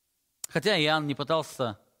 Хотя Иоанн не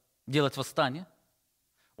пытался делать восстание,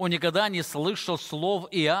 он никогда не слышал слов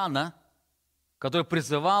Иоанна, который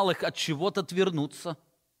призывал их от чего-то отвернуться,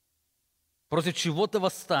 против чего-то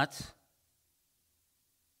восстать.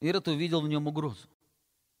 Ирод увидел в нем угрозу.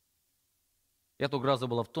 Эта угроза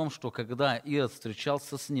была в том, что когда Ирод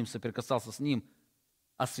встречался с ним, соприкасался с ним,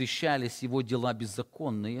 освещались его дела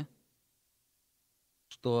беззаконные,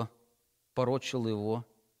 что порочило его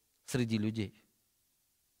среди людей.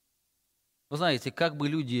 Вы знаете, как бы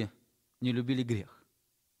люди не любили грех,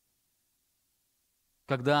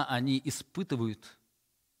 когда они испытывают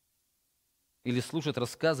или слушают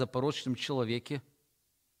рассказы о порочном человеке,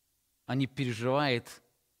 они переживают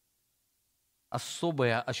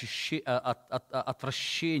особое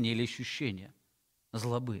отвращение или ощущение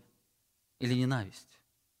злобы или ненависти.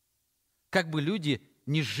 Как бы люди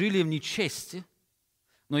не жили в нечести,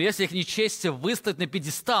 но если их нечестие выставить на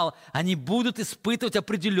пьедестал, они будут испытывать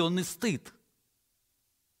определенный стыд,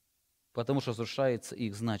 потому что разрушается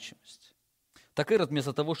их значимость. Так Ирод,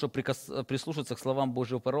 вместо того, чтобы прислушаться к словам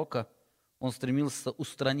Божьего пророка, он стремился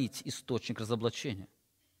устранить источник разоблачения.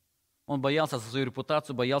 Он боялся за свою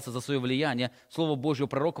репутацию, боялся за свое влияние. Слово Божьего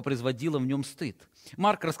пророка производило в нем стыд.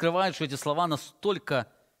 Марк раскрывает, что эти слова настолько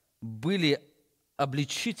были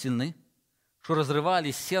обличительны, что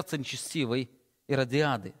разрывали сердце нечестивой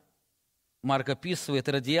Иродиады. Марк описывает: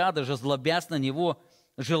 Иродиада же, злобясь на него,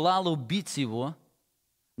 желала убить его,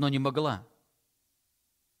 но не могла.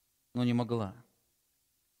 Вы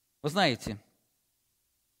знаете,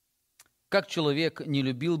 как человек не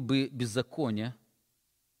любил бы беззакония,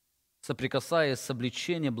 соприкасаясь с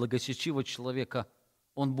обличением благочестивого человека,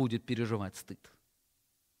 он будет переживать стыд.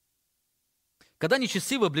 Когда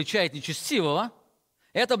нечестивый обличает нечестивого,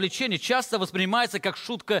 это обличение часто воспринимается как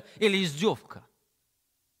шутка или издевка.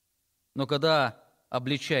 Но когда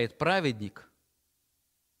обличает праведник,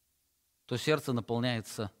 то сердце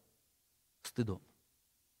наполняется стыдом.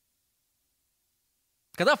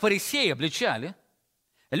 Когда фарисеи обличали,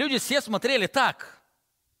 люди все смотрели так,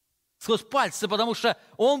 сквозь пальцы, потому что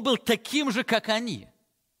он был таким же, как они.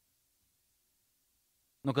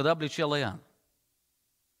 Но когда обличал Иоанн,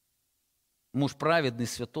 муж праведный,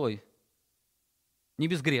 святой, не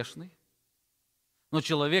безгрешный, но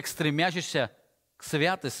человек, стремящийся к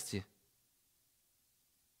святости,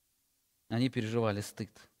 они переживали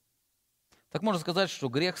стыд. Так можно сказать, что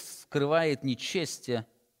грех скрывает нечестие,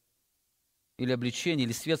 или обличение,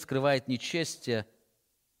 или свет скрывает нечестие,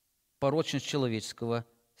 порочность человеческого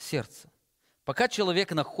сердца. Пока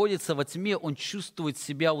человек находится во тьме, он чувствует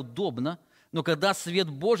себя удобно, но когда свет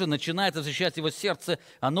Божий начинает освещать его сердце,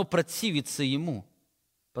 оно противится ему,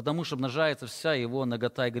 потому что обнажается вся его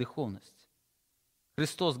нагота и греховность.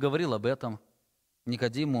 Христос говорил об этом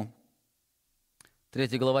Никодиму,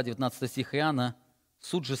 3 глава, 19 стих Иоанна.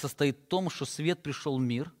 Суть же состоит в том, что свет пришел в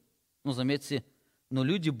мир, заметьте, но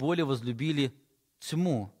люди более возлюбили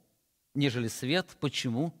тьму, нежели свет.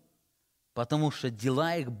 Почему? Потому что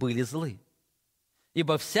дела их были злы.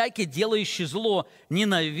 Ибо всякий, делающий зло,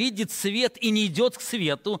 ненавидит свет и не идет к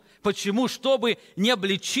свету. Почему? Чтобы не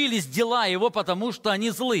обличились дела его, потому что они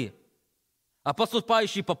злы. А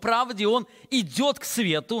поступающий по правде, он идет к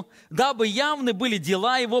свету, дабы явны были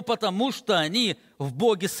дела его, потому что они в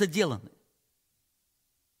Боге соделаны.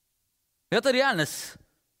 Это реальность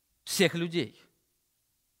всех людей.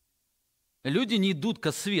 Люди не идут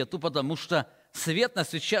ко свету, потому что свет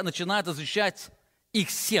начинает освещать их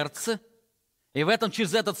сердце, и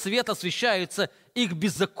через этот свет освещаются их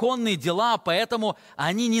беззаконные дела, поэтому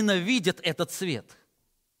они ненавидят этот свет.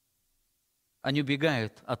 Они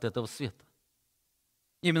убегают от этого света.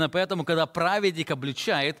 Именно поэтому, когда праведник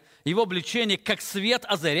обличает, его обличение как свет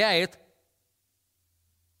озаряет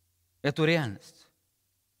эту реальность.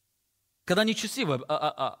 Когда нечестивый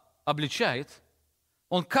обличает,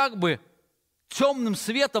 он как бы темным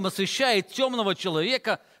светом освещает темного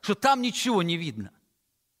человека, что там ничего не видно.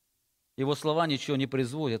 Его слова ничего не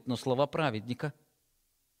производят, но слова праведника,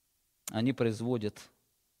 они производят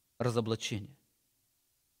разоблачение.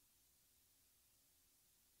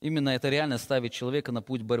 Именно эта реальность ставит человека на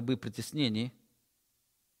путь борьбы притеснений.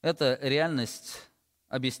 Эта реальность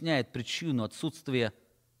объясняет причину отсутствия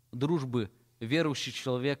дружбы верующего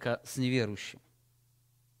человека с неверующим.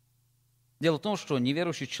 Дело в том, что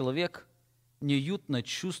неверующий человек неуютно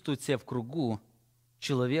чувствует себя в кругу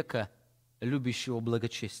человека, любящего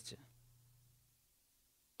благочестие.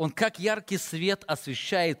 Он как яркий свет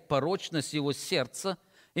освещает порочность его сердца.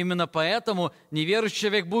 Именно поэтому неверующий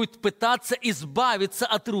человек будет пытаться избавиться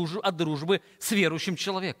от дружбы с верующим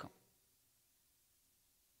человеком.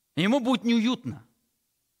 Ему будет неуютно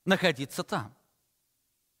находиться там.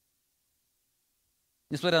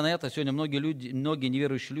 Несмотря на это, сегодня многие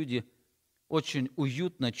неверующие люди очень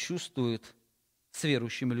уютно чувствуют с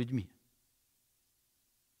верующими людьми.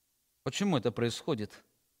 Почему это происходит?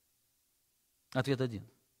 Ответ один.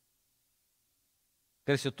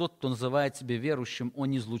 Скорее тот, кто называет себя верующим,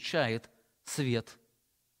 он не излучает свет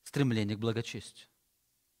стремления к благочестию.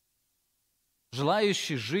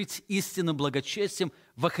 Желающие жить истинным благочестием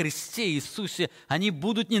во Христе Иисусе, они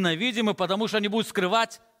будут ненавидимы, потому что они будут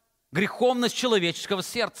скрывать греховность человеческого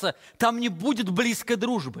сердца. Там не будет близкой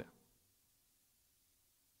дружбы.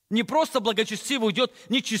 Не просто благочестивый уйдет,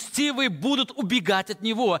 нечестивые будут убегать от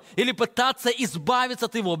него или пытаться избавиться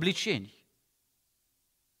от его обличений.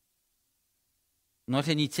 Но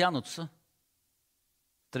если они тянутся,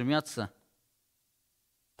 стремятся,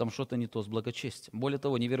 там что-то не то с благочестием. Более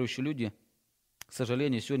того, неверующие люди, к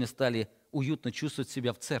сожалению, сегодня стали уютно чувствовать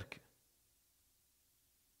себя в церкви.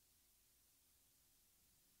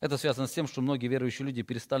 Это связано с тем, что многие верующие люди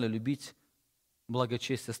перестали любить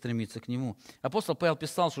благочестие, стремиться к нему. Апостол Павел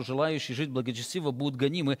писал, что желающие жить благочестиво будут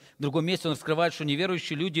гонимы. В другом месте он раскрывает, что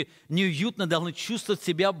неверующие люди неуютно должны чувствовать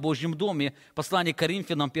себя в Божьем доме. Послание к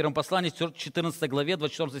Коринфянам, первом послании, 14 главе,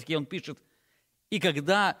 24 стихе он пишет: «И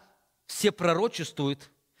когда все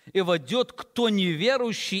пророчествуют, и войдет кто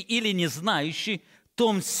неверующий или не знающий, то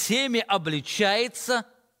он всеми обличается,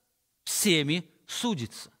 всеми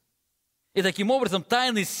судится». И таким образом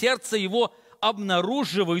тайны сердца его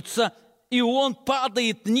обнаруживаются, и он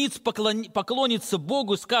падает ниц, поклонится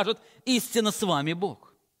Богу и скажет: истинно с вами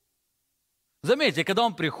Бог. Заметьте, когда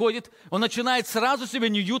он приходит, он начинает сразу себя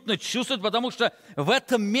неуютно чувствовать, потому что в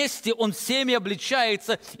этом месте он всеми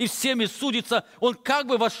обличается и всеми судится. Он как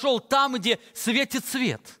бы вошел там, где светит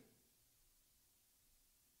свет.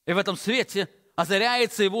 И в этом свете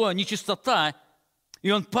озаряется его нечистота,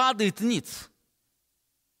 и он падает ниц.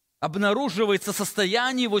 Обнаруживается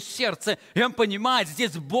состояние его сердца, и он понимает,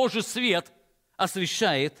 здесь Божий свет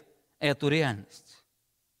освещает эту реальность.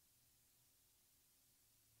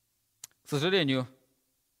 сожалению,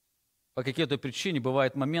 по какой-то причине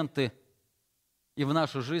бывают моменты и в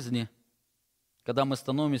нашей жизни, когда мы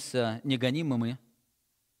становимся не гонимыми,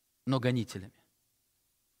 но гонителями.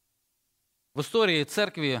 В истории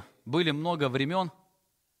церкви были много времен,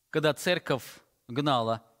 когда церковь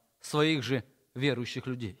гнала своих же верующих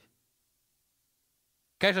людей.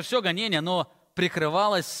 Конечно, все гонение, оно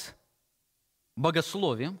прикрывалось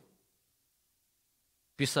богословием,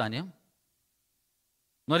 Писанием.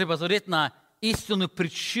 Но если посмотреть на истинную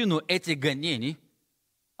причину этих гонений,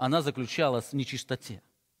 она заключалась в нечистоте.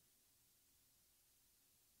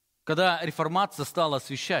 Когда реформация стала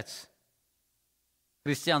освещать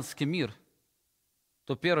христианский мир,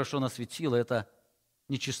 то первое, что она осветила, это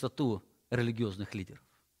нечистоту религиозных лидеров.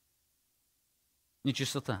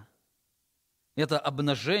 Нечистота. Это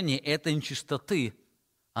обнажение этой нечистоты,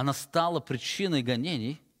 она стала причиной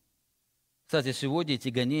гонений. Кстати, сегодня эти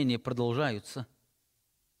гонения продолжаются.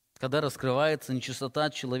 Когда раскрывается нечистота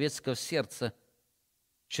человеческого сердца,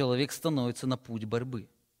 человек становится на путь борьбы.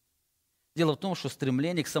 Дело в том, что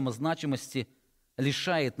стремление к самозначимости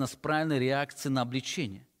лишает нас правильной реакции на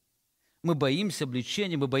обличение. Мы боимся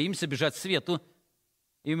обличения, мы боимся бежать свету.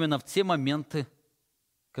 Именно в те моменты,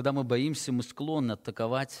 когда мы боимся, мы склонны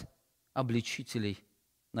атаковать обличителей,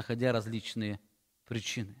 находя различные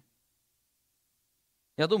причины.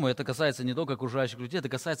 Я думаю, это касается не только окружающих людей, это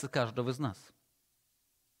касается каждого из нас.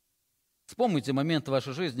 Вспомните момент в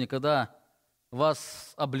вашей жизни, когда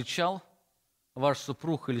вас обличал ваш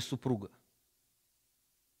супруг или супруга.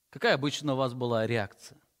 Какая обычно у вас была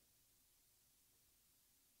реакция?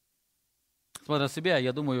 Смотря на себя,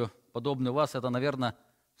 я думаю, подобное у вас, это, наверное,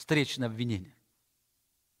 встречное обвинение.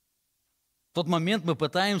 В тот момент мы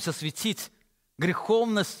пытаемся светить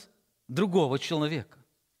греховность другого человека.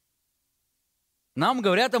 Нам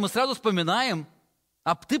говорят, а мы сразу вспоминаем,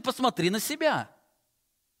 а ты посмотри на себя.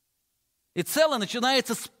 И целое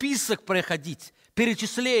начинается список проходить,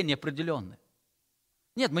 перечисления определенные.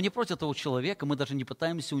 Нет, мы не против того человека, мы даже не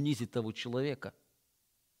пытаемся унизить того человека.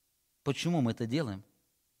 Почему мы это делаем?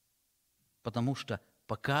 Потому что,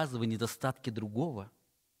 показывая недостатки другого,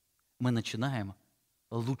 мы начинаем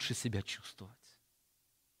лучше себя чувствовать.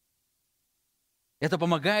 Это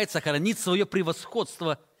помогает сохранить свое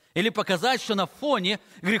превосходство или показать, что на фоне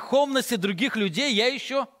греховности других людей я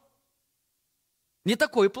еще не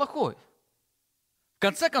такой плохой. В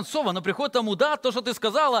конце концов, оно приходит к тому, да, то, что ты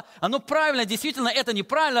сказала, оно правильно, действительно, это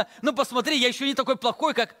неправильно, но посмотри, я еще не такой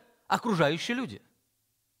плохой, как окружающие люди.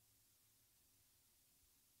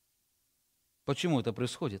 Почему это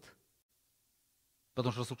происходит?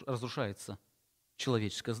 Потому что разрушается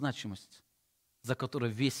человеческая значимость, за которой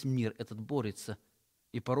весь мир этот борется,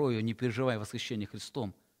 и порою, не переживая восхищение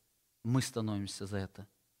Христом, мы становимся за это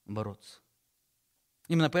бороться.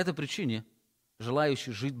 Именно по этой причине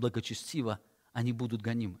желающие жить благочестиво, они будут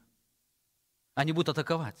гонимы. Они будут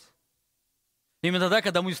атаковать. Именно тогда,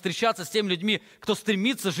 когда мы будем встречаться с теми людьми, кто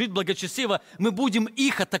стремится жить благочестиво, мы будем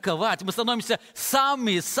их атаковать. Мы становимся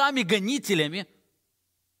сами гонителями,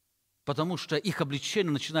 потому что их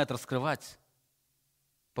обличение начинает раскрывать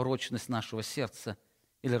порочность нашего сердца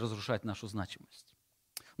или разрушать нашу значимость.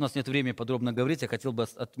 У нас нет времени подробно говорить, я хотел бы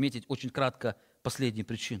отметить очень кратко последнюю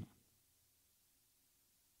причину.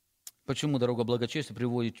 Почему дорога благочестия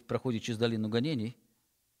проходит через долину гонений?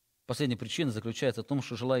 Последняя причина заключается в том,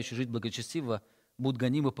 что желающие жить благочестиво будут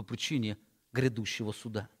гонимы по причине грядущего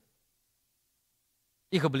суда.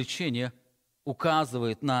 Их обличение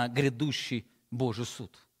указывает на грядущий Божий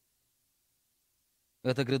суд.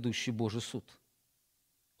 Это грядущий Божий суд.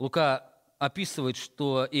 Лука описывает,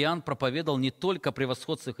 что Иоанн проповедовал не только о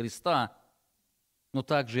превосходстве Христа, но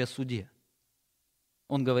также и о суде.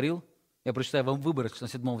 Он говорил, я прочитаю вам выборочно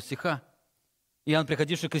 7 стиха, Иоанн,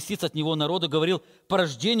 приходивший креститься от него народу, говорил: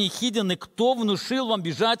 «Порождение хидины, кто внушил вам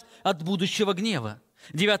бежать от будущего гнева?»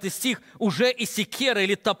 9 стих. «Уже и секера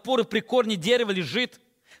или топор при корне дерева лежит.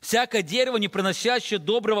 Всякое дерево, не приносящее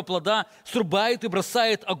доброго плода, срубает и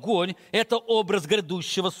бросает огонь». Это образ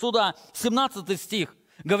грядущего суда. 17 стих.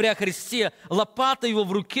 Говоря о Христе: «Лопата его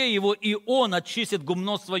в руке его, и он очистит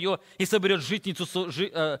гумно свое и соберет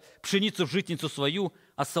пшеницу в житницу свою,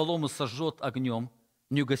 а солому сожжет огнем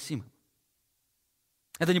неугасимым».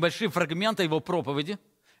 Это небольшие фрагменты его проповеди.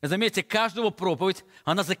 И заметьте, каждая его проповедь,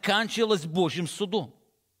 она заканчивалась Божьим судом.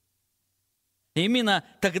 И именно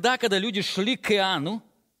тогда, когда люди шли к Иоанну,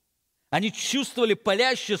 они чувствовали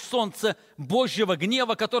палящее солнце Божьего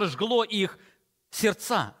гнева, которое жгло их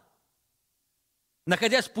сердца.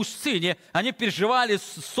 Находясь в пустыне, они переживали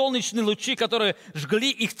солнечные лучи, которые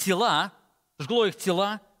жгли их тела,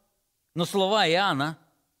 но слова Иоанна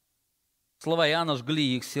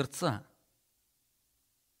жгли их сердца.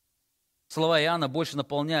 Слова Иоанна больше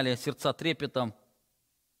наполняли сердца трепетом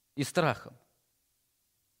и страхом.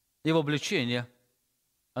 Его обличение,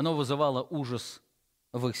 оно вызывало ужас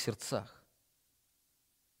в их сердцах.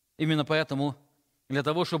 Именно поэтому, для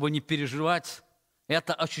того, чтобы не переживать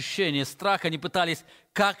это ощущение страха, они пытались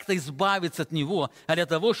как-то избавиться от него, а для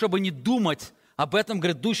того, чтобы не думать об этом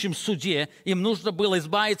грядущем суде, им нужно было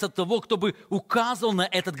избавиться от того, кто бы указывал на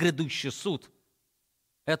этот грядущий суд.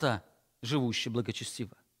 Это живущие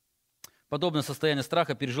благочестиво. Подобное состояние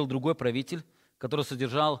страха пережил другой правитель, который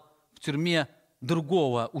содержал в тюрьме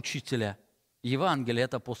другого учителя Евангелия,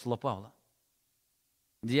 это апостола Павла.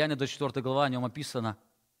 Деяния 24 глава, о нем описано.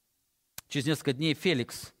 Через несколько дней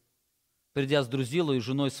Феликс, придя с Друзилой,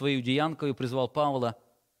 женой своей иудеянкой, призвал Павла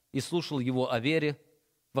и слушал его о вере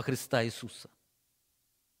во Христа Иисуса.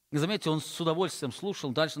 И заметьте, он с удовольствием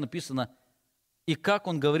слушал. Дальше написано, и как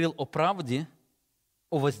он говорил о правде,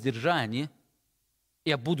 о воздержании и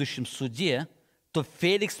о будущем суде, то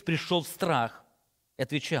Феликс пришел в страх и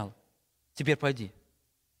отвечал, теперь пойди,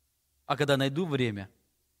 а когда найду время,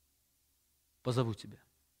 позову тебя.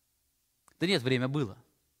 Да нет, время было.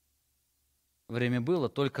 Время было,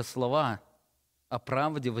 только слова о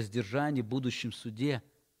правде, воздержании, будущем суде,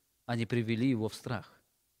 они привели его в страх.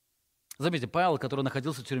 Заметьте, Павел, который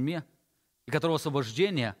находился в тюрьме, и которого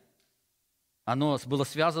освобождение, оно было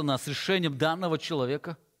связано с решением данного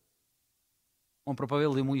человека, он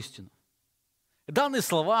проповедовал ему истину. Данные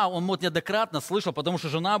слова он неоднократно слышал, потому что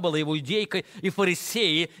жена была его иудейкой, и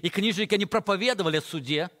фарисеи, и книжники, они проповедовали о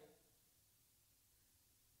суде.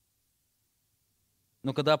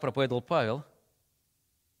 Но когда проповедовал Павел,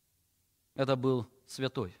 это был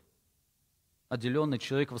святой, отделенный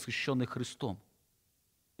человек, восхищенный Христом.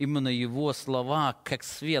 Именно его слова, как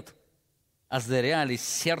свет, озаряли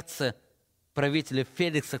сердце правителя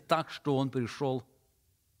Феликса так, что он пришел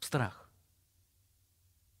в страх.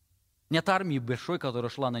 Не от армии большой, которая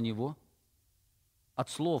шла на него, от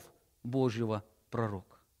слов Божьего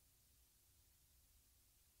пророка.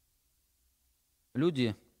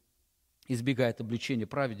 Люди избегают обличения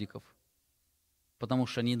праведников, потому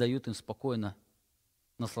что они не дают им спокойно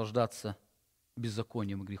наслаждаться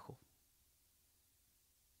беззаконием и грехом.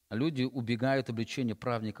 А люди убегают обличения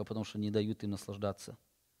праведника, потому что не дают им наслаждаться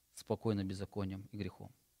спокойно беззаконием и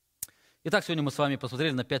грехом. Итак, сегодня мы с вами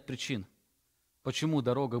посмотрели на 5 причин, почему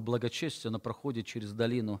дорога к благочестию, она проходит через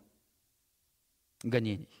долину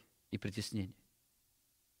гонений и притеснений.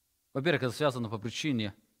 Во-первых, это связано по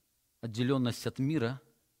причине отделенности от мира.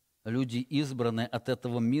 Люди избраны от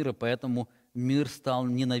этого мира, поэтому мир стал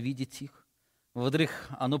ненавидеть их. Во-вторых,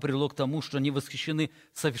 оно привело к тому, что они восхищены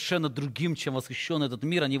совершенно другим, чем восхищен этот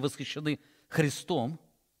мир. Они восхищены Христом.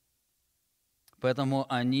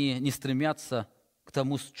 Поэтому они не стремятся к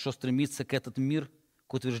тому, что стремится к этот мир,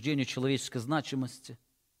 к утверждению человеческой значимости.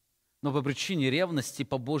 Но по причине ревности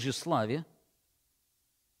по Божьей славе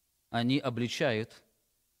они обличают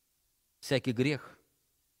всякий грех,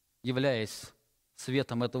 являясь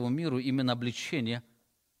светом этому миру. Именно обличение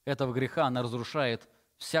этого греха, оно разрушает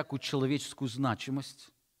всякую человеческую значимость.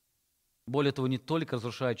 Более того, не только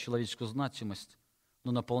разрушает человеческую значимость,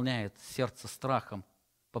 но наполняет сердце страхом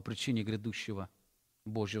по причине грядущего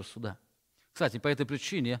Божьего суда. Кстати, по этой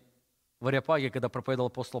причине в Ареопаге, когда проповедовал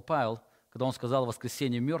апостол Павел, когда он сказал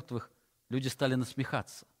воскресение мертвых, люди стали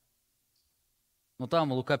насмехаться. Но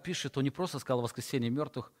там Лука пишет, он не просто сказал воскресение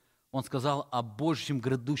мертвых, он сказал о Божьем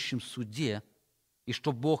грядущем суде, и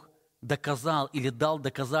что Бог доказал или дал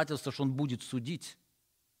доказательство, что Он будет судить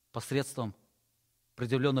посредством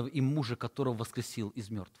определенного им мужа, которого воскресил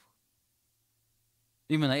из мертвых.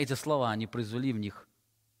 Именно эти слова, они произвели в них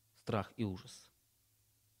страх и ужас.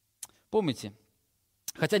 Помните,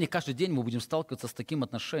 хотя не каждый день мы будем сталкиваться с таким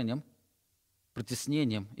отношением,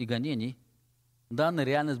 притеснением и гонений, данная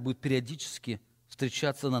реальность будет периодически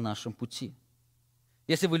встречаться на нашем пути.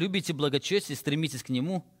 Если вы любите благочестие и стремитесь к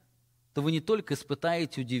нему, то вы не только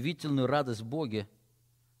испытаете удивительную радость в Боге,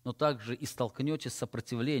 но также и столкнетесь с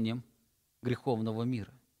сопротивлением греховного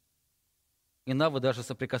мира. Иногда вы даже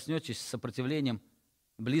соприкоснетесь с сопротивлением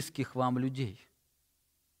близких вам людей.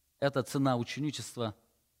 Это цена ученичества,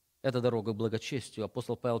 это дорога к благочестию.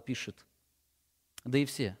 Апостол Павел пишет, да и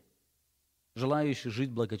все, желающие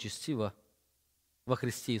жить благочестиво во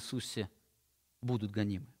Христе Иисусе, будут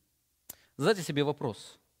гонимы. Задайте себе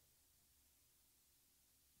вопрос.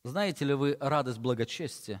 Знаете ли вы радость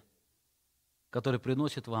благочестия, который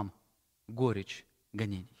приносит вам горечь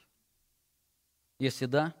гонений? Если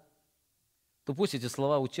да, то пусть эти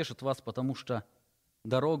слова утешат вас, потому что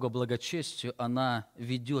дорога благочестию, она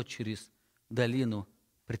ведет через долину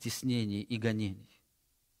притеснений и гонений.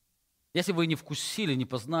 Если вы не вкусили, не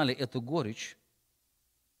познали эту горечь,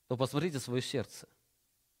 то посмотрите свое сердце.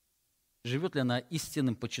 Живет ли она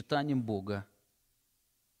истинным почитанием Бога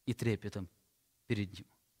и трепетом перед Ним?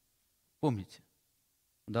 Помните,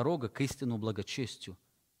 дорога к истинному благочестию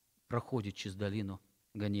проходит через долину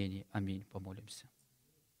гонений. Аминь. Помолимся.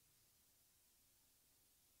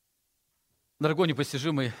 Дорогой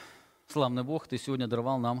непостижимый, славный Бог, Ты сегодня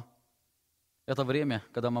даровал нам это время,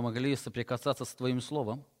 когда мы могли соприкасаться с Твоим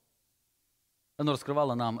Словом. Оно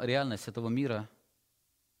раскрывало нам реальность этого мира,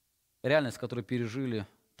 реальность, которую пережили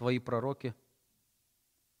Твои пророки,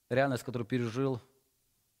 реальность, которую пережил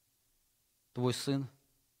Твой Сын,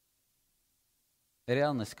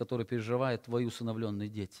 реальность, которую переживают Твои усыновленные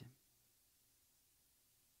дети.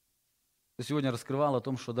 Ты сегодня раскрывал о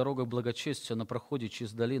том, что дорога к благочестию, она проходит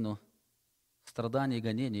через долину страданий и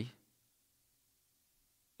гонений.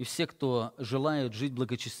 И все, кто желает жить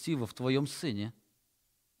благочестиво в Твоем Сыне,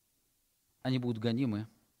 они будут гонимы.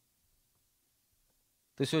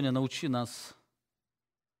 Ты сегодня научи нас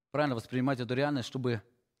правильно воспринимать эту реальность, чтобы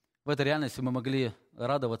в этой реальности мы могли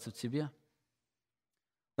радоваться в Тебе.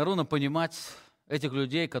 Даруй нам понимать этих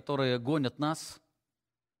людей, которые гонят нас,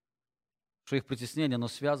 что их притеснение, оно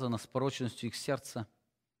связано с порочностью их сердца,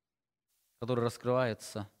 которое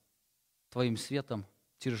раскрывается Твоим светом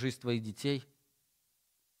через жизнь Твоих детей.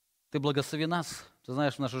 Ты благослови нас. Ты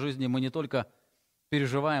знаешь, в нашей жизни мы не только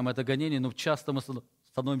переживаем это гонение, но часто мы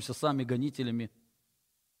становимся сами гонителями,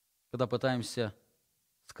 когда пытаемся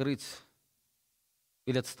скрыть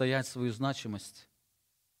или отстоять свою значимость.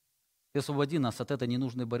 Ты освободи нас от этой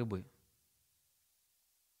ненужной борьбы.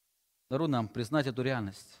 Даруй нам признать эту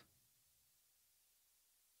реальность.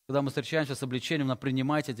 Когда мы встречаемся с обличением, нам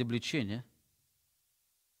принимать эти обличения.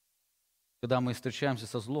 Когда мы встречаемся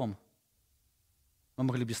со злом, мы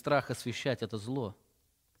могли без страха освещать это зло,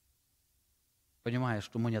 понимая,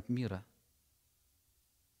 что мы не от мира,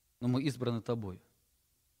 но мы избраны Тобой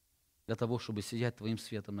для того, чтобы сиять Твоим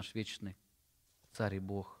светом, наш вечный Царь и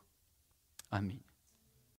Бог. Аминь.